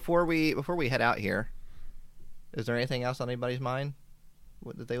 And before we head out here, is there anything else on anybody's mind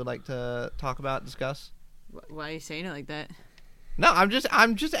that they would like to talk about, discuss? Why are you saying it like that? No, I'm just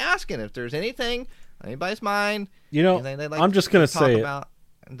asking if there's anything on anybody's mind. You know, anything they'd like I'm just going to talk say it. about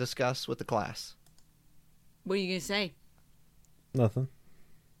and discuss with the class. What are you gonna say? Nothing.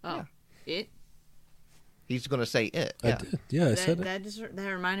 Oh, it. He's going to say it. I Yeah. did. Yeah, I said it. That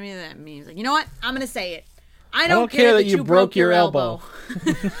reminded me of that meme. It's like, you know what? I'm gonna say it. I don't don't care care that you broke your elbow.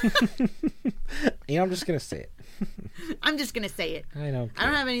 Yeah, I'm just going to say it. I'm just gonna say it. I don't I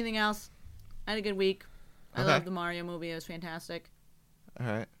don't have anything else. I had a good week. I Okay. love the Mario movie. It was fantastic. All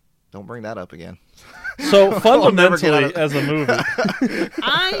right. Don't bring that up again. So never get out fundamentally, of- as a movie,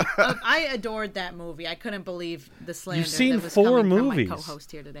 I adored that movie. I couldn't believe the slander seen that was 4 coming movies. from my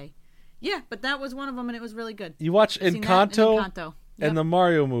co-host here today. Yeah, but that was one of them, and it was really good. you watch I've seen that and Encanto Encanto. and the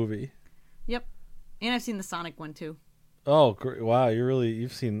Mario movie. Yep, and I've seen the Sonic one too. Oh, great. Wow,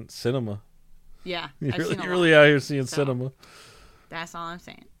 you've seen cinema. Yeah, You're I've seen a lot. really out here seeing So- cinema. That's all I'm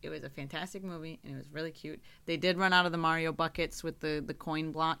saying. It was a fantastic movie, and it was really cute. They did run out of the Mario buckets with the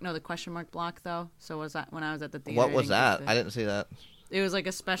coin block. No, the question mark block, though. So was that when I was at the theater? What was I didn't that? get I didn't see that. It was like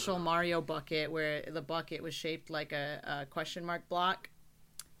a special Mario bucket where the bucket was shaped like a question mark block.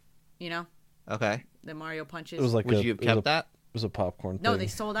 You know, Okay. the Mario punches. It was like Would you have kept that? It was a popcorn no, thing. they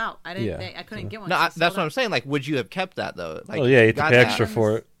sold out. I didn't. Yeah. I couldn't get one. No, so they that's sold what I'm out. saying. Like, would you have kept that though? Like, Oh yeah, you have to got pay that. extra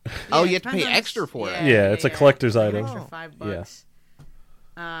for it. Oh, Yeah, you have to depends pay on- extra for it. Yeah, it's a collector's item. Extra Oh. $5.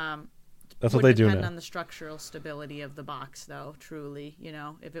 That's what Would they do depend now. on the structural stability of the box, though. Truly, you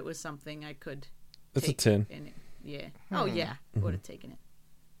know, if it was something I could. It's a take tin. in it. Yeah. Oh yeah, Mm-hmm. would have taken it.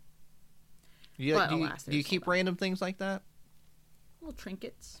 You, But do you, alas, do you they're keep sold out. random things like that? Little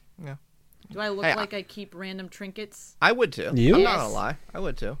trinkets. Yeah. Do I look Hey, like I keep random trinkets? I would too. You? I'm not Yes. gonna lie. I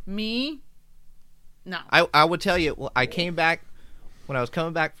would too. Me? No. I would tell you. Well, I came back when I was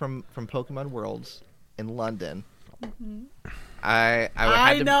coming back from Pokemon Worlds in London. I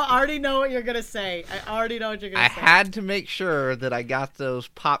already know what you're gonna say. I already know what you're gonna I say. had to make sure that I got those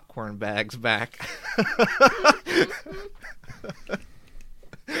popcorn bags back.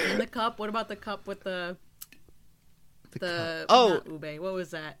 In the cup. What about the cup with the Oh. not ube? What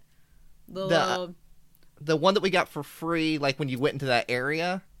was that? The The- little. The one that we got for free, like when you went into that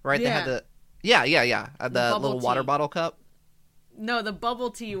area, right? They had Yeah. the the bubble little water tea. bottle cup. No, the bubble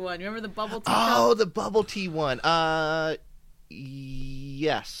tea one. Remember the bubble tea Oh, cup? the bubble tea one.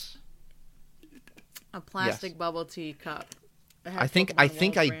 Yes. A plastic yes. bubble tea cup. It had I think Pokemon I World I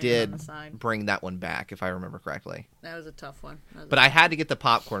branded on did the side. bring that one back if I remember correctly. That was a tough one. But I had to get the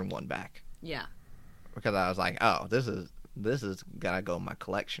popcorn one back Yeah, because I was like, "Oh, this is gotta go in my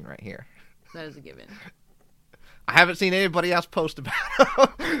collection right here." that is a given. I haven't seen anybody else post about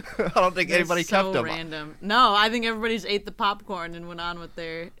them. I don't think anybody That's so kept them. random. No, I think everybody's ate the popcorn and went on with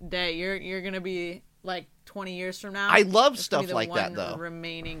their day. You're gonna be like 20 years from now. I love That's gonna be stuff the like that, one though.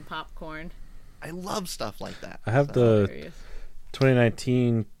 Remaining popcorn. I love stuff like that. I have the Hilarious.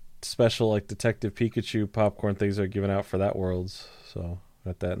 2019 special like Detective Pikachu popcorn things are given out for that Worlds. So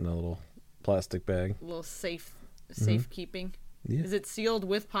got that in a little plastic bag. A little safekeeping. Yeah. Is it sealed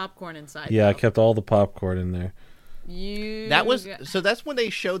with popcorn inside? Yeah, I though? kept all the popcorn in there. That was so. That's when they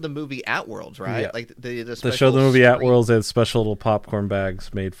showed the movie at Worlds, right? Yeah. Like the They special showed the movie at screen. Worlds. They had special little popcorn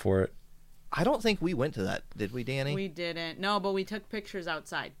bags made for it. I don't think we went to that, did we, Danny? We didn't. No, but we took pictures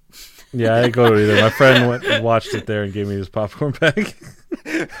outside. Yeah, I didn't go to it either. My friend went and watched it there and gave me his popcorn bag.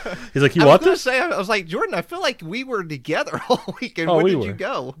 He's like, "You I want was gonna this?" say, I was like, Jordan, I feel like we were together all weekend. Oh, when we did were. you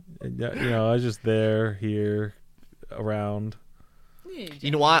go? Yeah, you know, I was just there, here, around.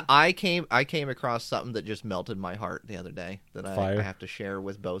 You know what? I came across something that just melted my heart the other day that I Fire? have to share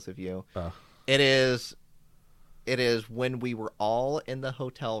with both of you. Oh. It is when we were all in the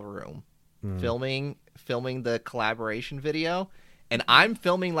hotel room filming the collaboration video, and I'm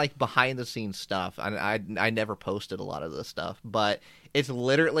filming like behind the scenes stuff. I never posted a lot of this stuff, but it's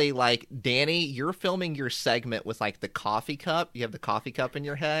literally like, Danny, you're filming your segment with like the coffee cup. You have the coffee cup in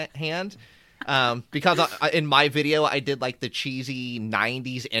your hand. Because in my video I did like the cheesy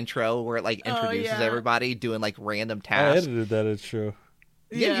 90s intro where it like introduces everybody doing like random I tasks. edited that intro.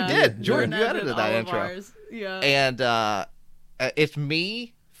 Yeah, you did. Jordan, you edited all that of intro. ours. Yeah. And it's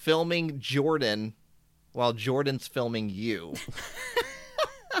me filming Jordan while Jordan's filming you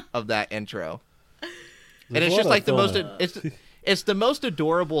of that intro. And There's it's a just lot like of the most filming. it's the most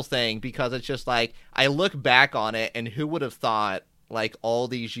adorable thing because it's just like I look back on it and who would have thought like all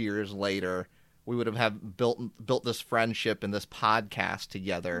these years later we would have built this friendship and this podcast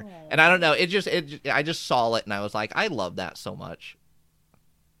together. Aww. And I don't know, I just saw it and I was like, I love that so much.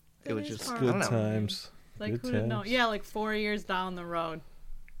 It was is just hard. I don't Good know. times. Like, Good who would know? times. Yeah, like 4 years down the road.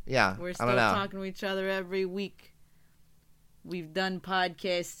 Yeah, We're I still don't know. talking to each other every week. We've done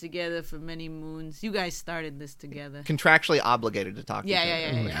podcasts together for many moons. You guys started this together. Contractually obligated to talk. Yeah, to each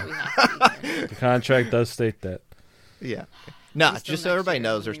yeah, other. yeah, yeah. We have to be there. The contract does state that. Yeah. No, Least just till so next everybody year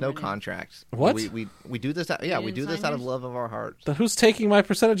knows, when there's we no renew. contracts. What? We do this out, You we do didn't this sign out of yours? love of our hearts. Then who's taking my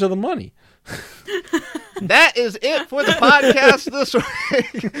percentage of the money? That is it for the podcast this week.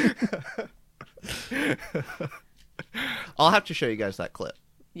 I'll have to show you guys that clip.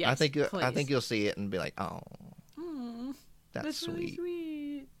 Yes, I think please. you'll see it and be like, "Oh, that's That's really sweet."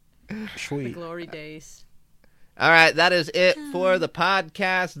 sweet. The Sweet. glory days. All right, that is it for the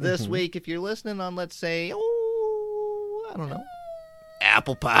podcast this week. If you're listening on, let's say, I don't know,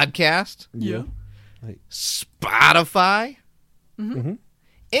 Apple Podcast, Yeah. Spotify,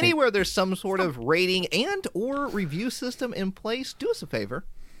 anywhere there's some sort of rating and or review system in place, do us a favor.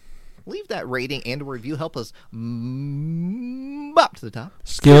 Leave that rating and review. Help us bop to the top.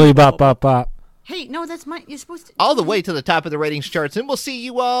 Skilly bop bop bop. Hey, no, that's my. You're supposed to. All the way to the top of the ratings charts. And we'll see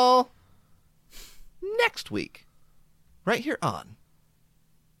you all next week. Right here on.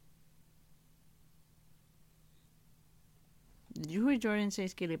 Did you hear Jordan say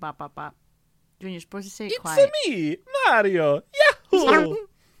skilly bop bop bop? When you're supposed to say it quiet. It's me, Mario. Yahoo!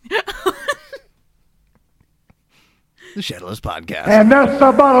 The Shadowless Podcast. And that's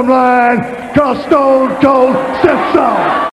the bottom line, 'cause Stone Cold said so.